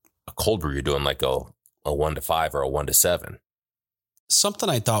 a cold brew, you're doing like a 1-5 or a 1-7. Something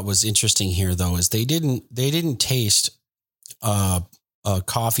I thought was interesting here though, is they didn't taste a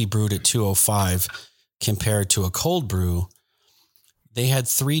coffee brewed at 205 compared to a cold brew. They had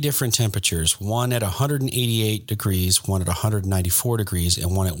 3 different temperatures, one at 188 degrees, one at 194 degrees,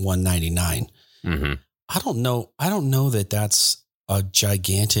 and one at 199. Mm-hmm. I don't know that that's a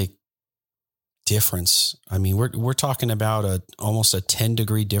gigantic difference. I mean, we're talking about almost a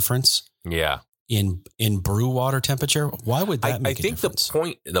 10-degree difference. Yeah. In brew water temperature. Why would that make a difference?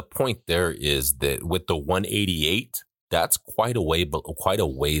 The point there is that with the 188, that's quite a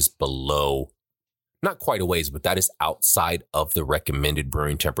ways below. Not quite a ways, but that is outside of the recommended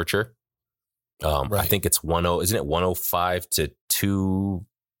brewing temperature. Right. I think it's isn't it 105 to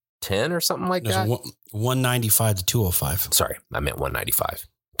 210 or something like that? 195 to 205. Sorry, I meant 195,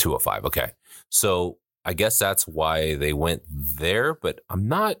 205. Okay. So I guess that's why they went there, but I'm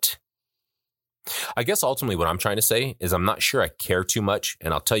not I guess ultimately what I'm trying to say is I'm not sure I care too much,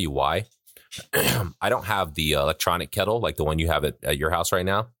 and I'll tell you why. I don't have the electronic kettle like the one you have at your house right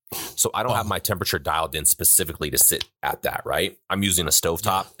now. So I don't have my temperature dialed in specifically to sit at that, right? I'm using a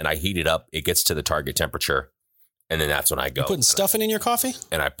stovetop and I heat it up. It gets to the target temperature. And then that's when I go. You putting stuffing in your coffee?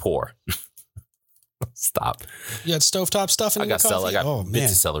 And I pour. Stop. You got stovetop stuffing in your coffee? I got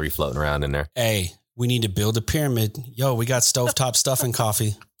bits of celery floating around in there. Hey, we need to build a pyramid. Yo, we got stovetop stuffing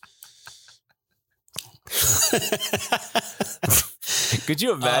coffee. Could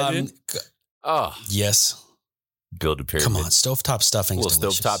you imagine? Yes. Build a pyramid. Come on, stovetop stuffing. A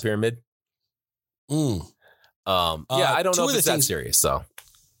little stovetop pyramid. Yeah, I don't know if it's that serious. So,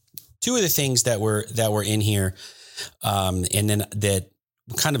 two of the things that were in here, and then that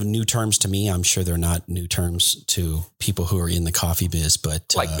kind of new terms to me. I'm sure they're not new terms to people who are in the coffee biz,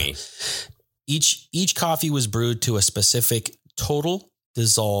 but like me, each coffee was brewed to a specific total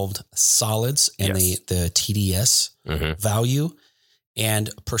dissolved solids and the TDS value and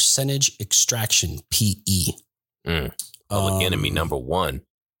percentage extraction PE. Public enemy number one.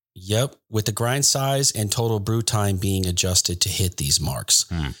 Yep. With the grind size and total brew time being adjusted to hit these marks.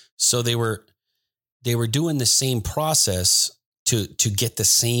 So they were doing the same process to get the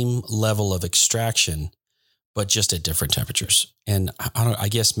same level of extraction, but just at different temperatures. And I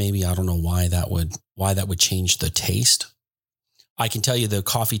guess maybe I don't know why that would change the taste. I can tell you the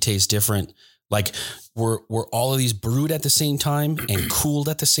coffee tastes different. Like were all of these brewed at the same time and cooled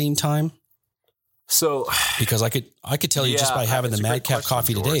at the same time? So, because I could tell you just by having the Madcap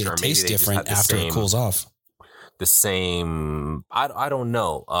coffee today, it tastes different after it cools off. The same, I don't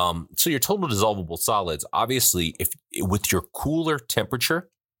know. So your total dissolvable solids, obviously, if with your cooler temperature,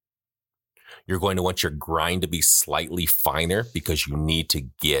 you're going to want your grind to be slightly finer because you need to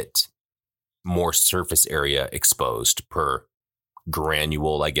get more surface area exposed per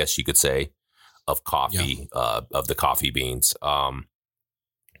granule, I guess you could say, of coffee, of the coffee beans.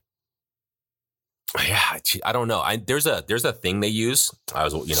 Yeah, I don't know. There's a thing they use.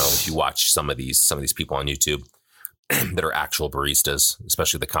 If you watch some of these people on YouTube that are actual baristas,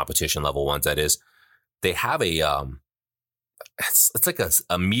 especially the competition level ones, that is, they have it's like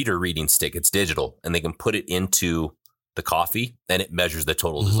a meter reading stick. It's digital, and they can put it into the coffee, and it measures the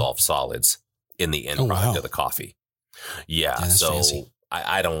total dissolved solids in the end product of the coffee. Yeah, so fancy.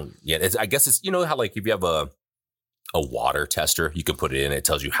 I don't. Yeah, I guess it's how like if you have a water tester, you can put it in. It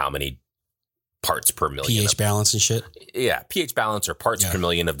tells you how many parts per million. pH balance and shit. Yeah. pH balance or parts per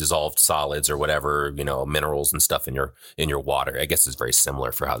million of dissolved solids or whatever, minerals and stuff in your water. I guess it's very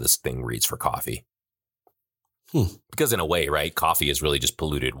similar for how this thing reads for coffee. Because in a way, right, coffee is really just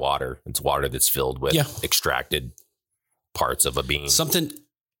polluted water. It's water that's filled with extracted parts of a bean. Something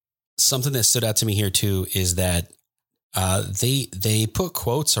that stood out to me here too is that they put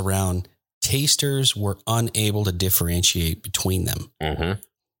quotes around tasters were unable to differentiate between them.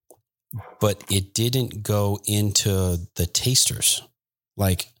 But it didn't go into the tasters.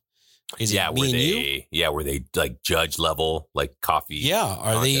 Like, is it me and you? Yeah, were they like judge level, like coffee? Yeah,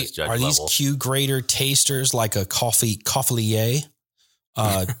 are these Q grader tasters like a coffeelier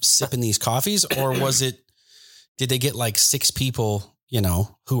sipping these coffees, or did they get like 6 people,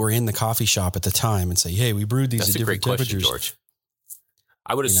 who were in the coffee shop at the time and say, "Hey, we brewed these at different temperatures"? George.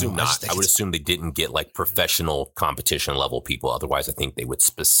 I would assume not. I would assume they didn't get like professional competition level people. Otherwise, I think they would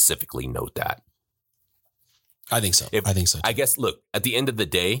specifically note that. I think so. I guess, look, at the end of the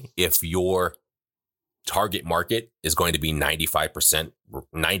day, if your target market is going to be 95%,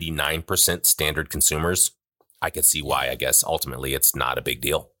 99% standard consumers, I could see why, I guess, ultimately it's not a big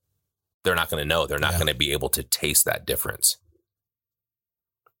deal. They're not going to know. They're not going to be able to taste that difference.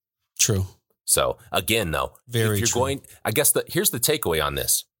 True. So again, though, if you're going, I guess here's the takeaway on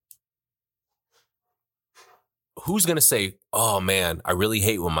this. Who's going to say, "Oh man, I really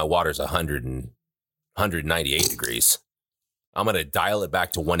hate when my water's 198 degrees. I'm going to dial it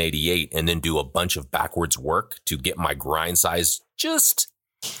back to 188 and then do a bunch of backwards work to get my grind size just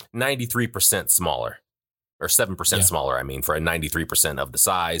 93% smaller or 7% smaller. I mean, for a 93% of the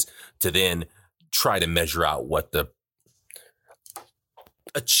size to then try to measure out what the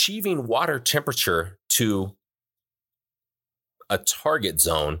achieving water temperature to a target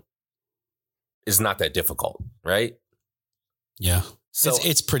zone is not that difficult, right? Yeah. So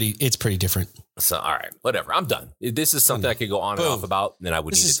it's pretty different. So, all right, whatever. I'm done. This is something I could go on and off about, and then I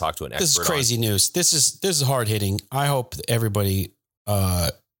would need to talk to an expert. This is crazy news. This is hard hitting. I hope everybody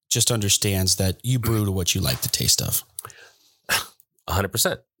just understands that you brew to what you like the taste of.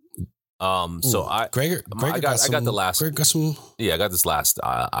 100%. So I got the last. Greg got some. Yeah, I got this last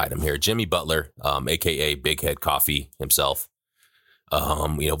item here. Jimmy Butler, aka Big Head Coffee himself.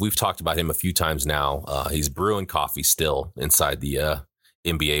 We've talked about him a few times now. He's brewing coffee still inside the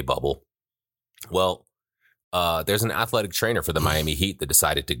NBA bubble. Well, there's an athletic trainer for the Miami Heat that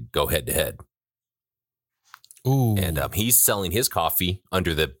decided to go head to head. Ooh. And he's selling his coffee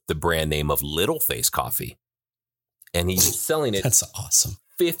under the brand name of Little Face Coffee. And he's selling it That's awesome.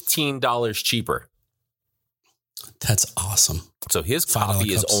 $15 cheaper. That's awesome. So his $5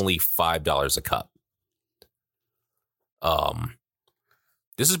 coffee is cups. only $5 a cup.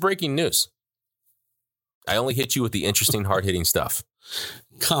 This is breaking news. I only hit you with the interesting, hard-hitting stuff.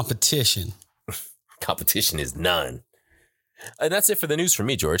 Competition. Competition is none. And that's it for the news for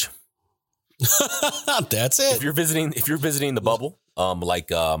me, George. That's it. If you're visiting the bubble,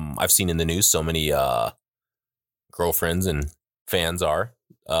 I've seen in the news, so many girlfriends and fans are.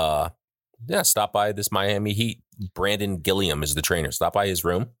 Stop by this Miami Heat. Brandon Gilliam is the trainer. Stop by his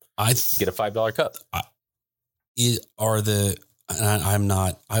room. Get a $5 cup.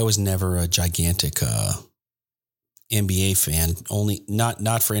 I was never a gigantic NBA fan. Only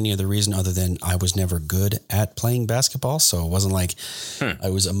not for any other reason other than I was never good at playing basketball. So it wasn't like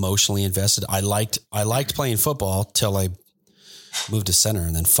I was emotionally invested. I liked playing football till I moved to center,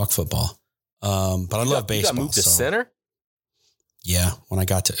 and then fuck football. But I love baseball. You got moved to center? Yeah, when I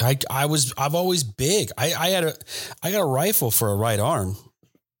got to, I've always big. I got a rifle for a right arm.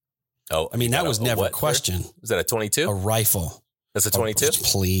 Oh, I mean, that was never a question. Was that a 22? A rifle. That's a 22?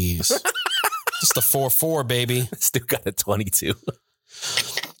 Please. Just the 4.4, baby. Still got a 22.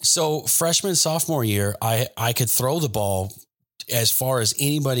 So freshman, sophomore year, I could throw the ball as far as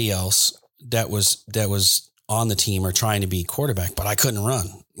anybody else that was on the team or trying to be quarterback, but I couldn't run.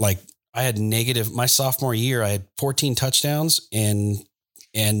 Like I had my sophomore year, I had 14 touchdowns and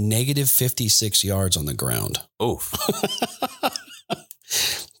negative 56 yards on the ground. Oof.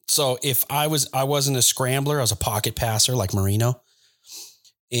 So if I wasn't a scrambler, I was a pocket passer like Marino.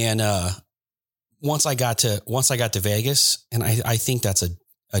 And once I got to Vegas, and I think that's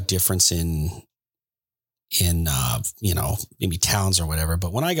a difference in maybe towns or whatever.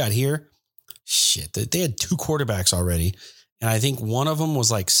 But when I got here, shit, they had two quarterbacks already. And I think one of them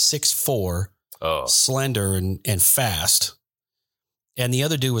was like 6'4", slender and fast. And the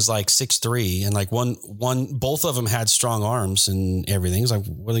other dude was like 6'3", and like both of them had strong arms and everything. It's like,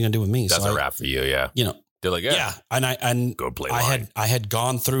 what are they going to do with me? That's a wrap for you. Yeah. They're like, yeah. And go play. I had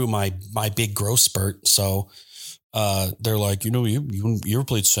gone through my big growth spurt. So, they're like, you ever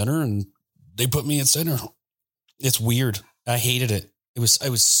played center? And they put me at center. It's weird. I hated it. It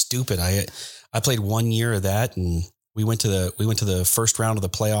was stupid. I played 1 year of that, and we went to the first round of the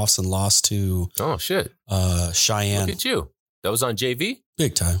playoffs and lost to Cheyenne. Look at you. That was on JV?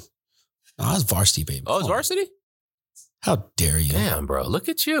 Big time. No, I was varsity, baby. Oh, it was varsity? How dare you? Damn, bro. Look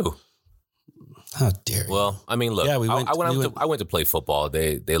at you. How dare you? Well, I mean, look, yeah, I went to play football.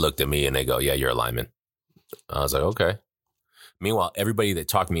 They looked at me and they go, yeah, you're a lineman. I was like, okay. Meanwhile, everybody that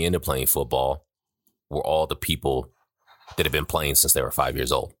talked me into playing football were all the people that have been playing since they were 5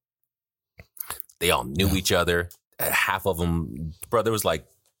 years old. They all knew each other. Half of them, bro, there was like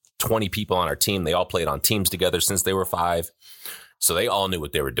 20 people on our team. They all played on teams together since they were 5. So they all knew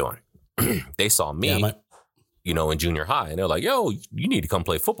what they were doing. They saw me, in junior high, and they're like, yo, you need to come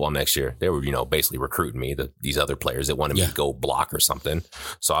play football next year. They were, basically recruiting me, these other players that wanted me to go block or something.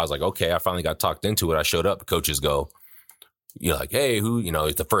 So I was like, okay, I finally got talked into it. I showed up. The coaches go, like, hey,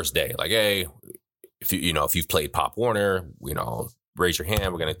 it's the first day. Like, hey, if you've played Pop Warner, raise your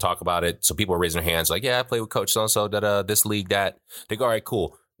hand. We're going to talk about it. So people are raising their hands like, yeah, I play with coach so-and-so, this league, that. They go, all right,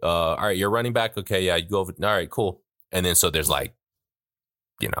 cool. All right, you're running back. Okay, yeah, you go over. All right, cool. And then so there's like,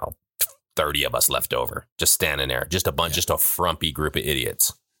 30 of us left over, just standing there, just a bunch, just a frumpy group of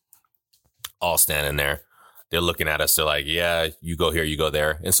idiots, all standing there. They're looking at us. They're like, yeah, you go here, you go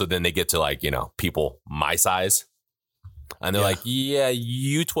there. And so then they get to like, people my size. And they're like, yeah,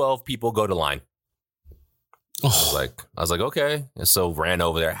 you 12 people go to line. I was like, okay. And so ran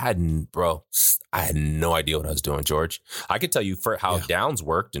over there. I had no idea what I was doing, George. I could tell you for how downs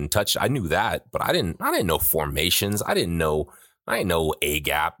worked and touch. I knew that, but I didn't know formations. I didn't know A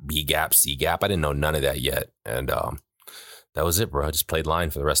gap, B gap, C gap. I didn't know none of that yet. And that was it, bro. I just played line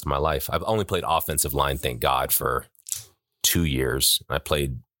for the rest of my life. I've only played offensive line, thank God, for 2 years. I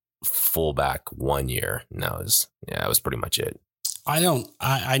played fullback 1 year. And that was pretty much it.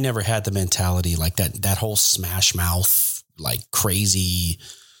 I never had the mentality like that whole smash mouth, like crazy,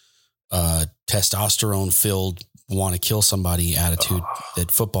 testosterone filled, want to kill somebody attitude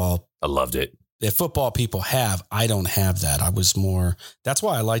that football. I loved it. That football people have. I don't have that. That's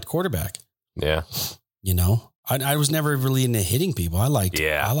why I liked quarterback. Yeah. I was never really into hitting people. I loved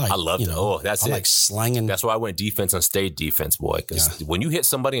it. Oh, that's I it. like slanging. That's why I went defense and stayed defense, boy. Because when you hit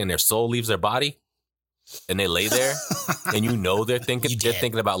somebody and their soul leaves their body and they lay there and they're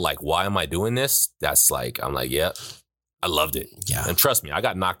thinking about like, why am I doing this? That's like, I'm like, yep. I loved it. Yeah. And trust me, I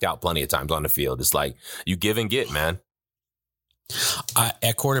got knocked out plenty of times on the field. It's like you give and get, man.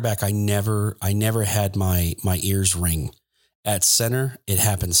 At quarterback, I never had my ears ring. At center, it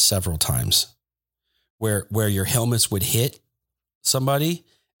happened several times where your helmets would hit somebody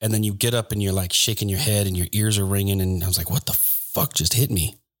and then you get up and you're like shaking your head and your ears are ringing. And I was like, what the fuck just hit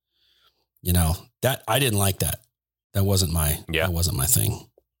me? That I didn't like that. That wasn't my thing.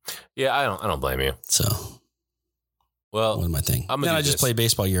 Yeah. I don't blame you. So, well, wasn't my thing. Then I just played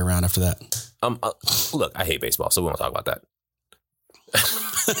baseball year round after that. Look, I hate baseball, so we won't talk about that.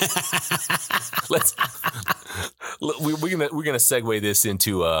 We're gonna segue this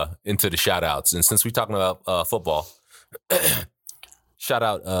into the shout outs. And since we're talking about football, shout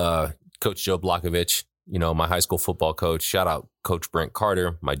out Coach Joe Blachowicz, my high school football coach. Shout out Coach Brent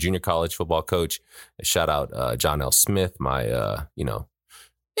Carter, my junior college football coach. Shout out John L. Smith, my when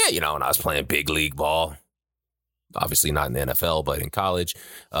I was playing big league ball. Obviously not in the NFL, but in college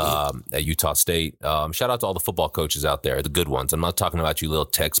at Utah State. Shout out to all the football coaches out there, the good ones. I'm not talking about you little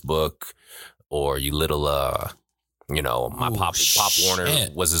textbook or you little, my Pop Warner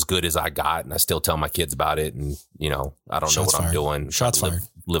was as good as I got, and I still tell my kids about it. And, I don't know what I'm doing. Shots fired.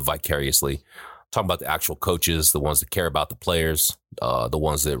 Live vicariously. Talking about the actual coaches, the ones that care about the players, the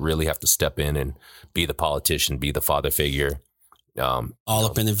ones that really have to step in and be the politician, be the father figure. All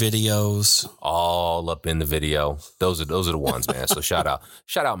up in the videos. All up in the video. Those are the ones, man. So shout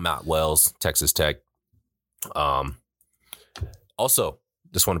out Matt Wells, Texas Tech. Also,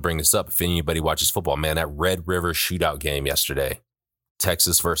 just want to bring this up. If anybody watches football, man, that Red River shootout game yesterday,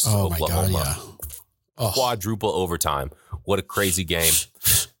 Texas versus Oklahoma. My God, yeah. Quadruple overtime. What a crazy game.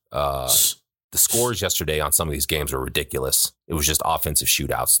 The scores yesterday on some of these games were ridiculous. It was just offensive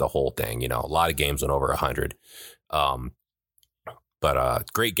shootouts, the whole thing. A lot of games went over 100.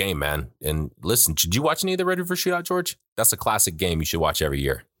 But great game, man. And listen, did you watch any of the Red River Shootout, George? That's a classic game you should watch every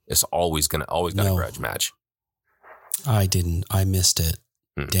year. It's always got a grudge match. I didn't. I missed it.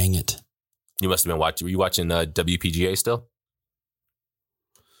 Dang it. You must have been watching. Were you watching WPGA still?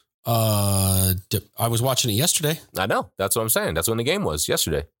 I was watching it yesterday. I know. That's what I'm saying. That's when the game was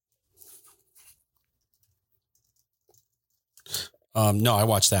yesterday. No, I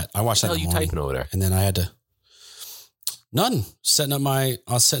watched that. I watched that. What the hell are you typing over there? And then I had to. None. I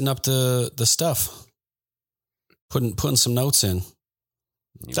was setting up the stuff. Putting some notes in.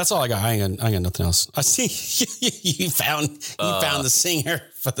 That's all I got. I ain't got nothing else. I see you found the singer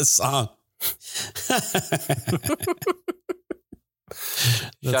for the song.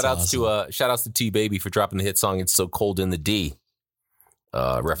 Shout outs to T Baby for dropping the hit song "It's So Cold in the D."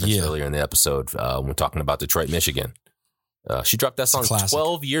 Referenced earlier in the episode when we're talking about Detroit, Michigan. She dropped that song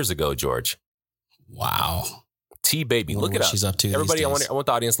 12 years ago, George. Wow. T Baby, look it up. She's up to everybody. I want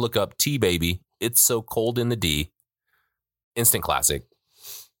the audience to look up T Baby. It's So Cold in the D. Instant classic.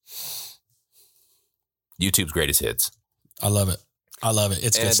 YouTube's greatest hits. I love it.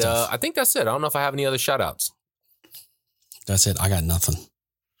 It's good stuff. I think that's it. I don't know if I have any other shout outs. That's it. I got nothing.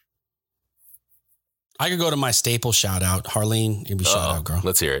 I could go to my staple shout out. Harleen, give me shout out, girl.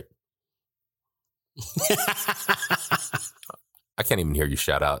 Let's hear it. I can't even hear you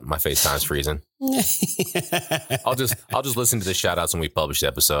shout out. My FaceTime's freezing. I'll just listen to the shout outs when we publish the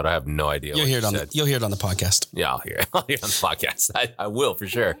episode. I have no idea. You'll hear it on the podcast. Yeah, I'll hear it on the podcast. I will for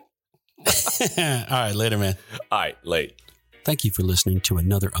sure. All right, later, man. All right, late. Thank you for listening to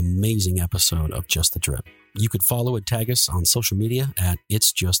another amazing episode of Just the Drip. You could follow and tag us on social media at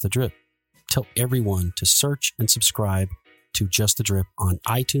It's Just the Drip. Tell everyone to search and subscribe to Just the Drip on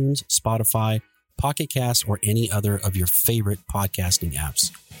iTunes, Spotify, Pocket Cast, or any other of your favorite podcasting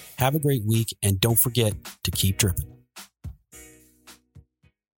apps. Have a great week, and don't forget to keep dripping.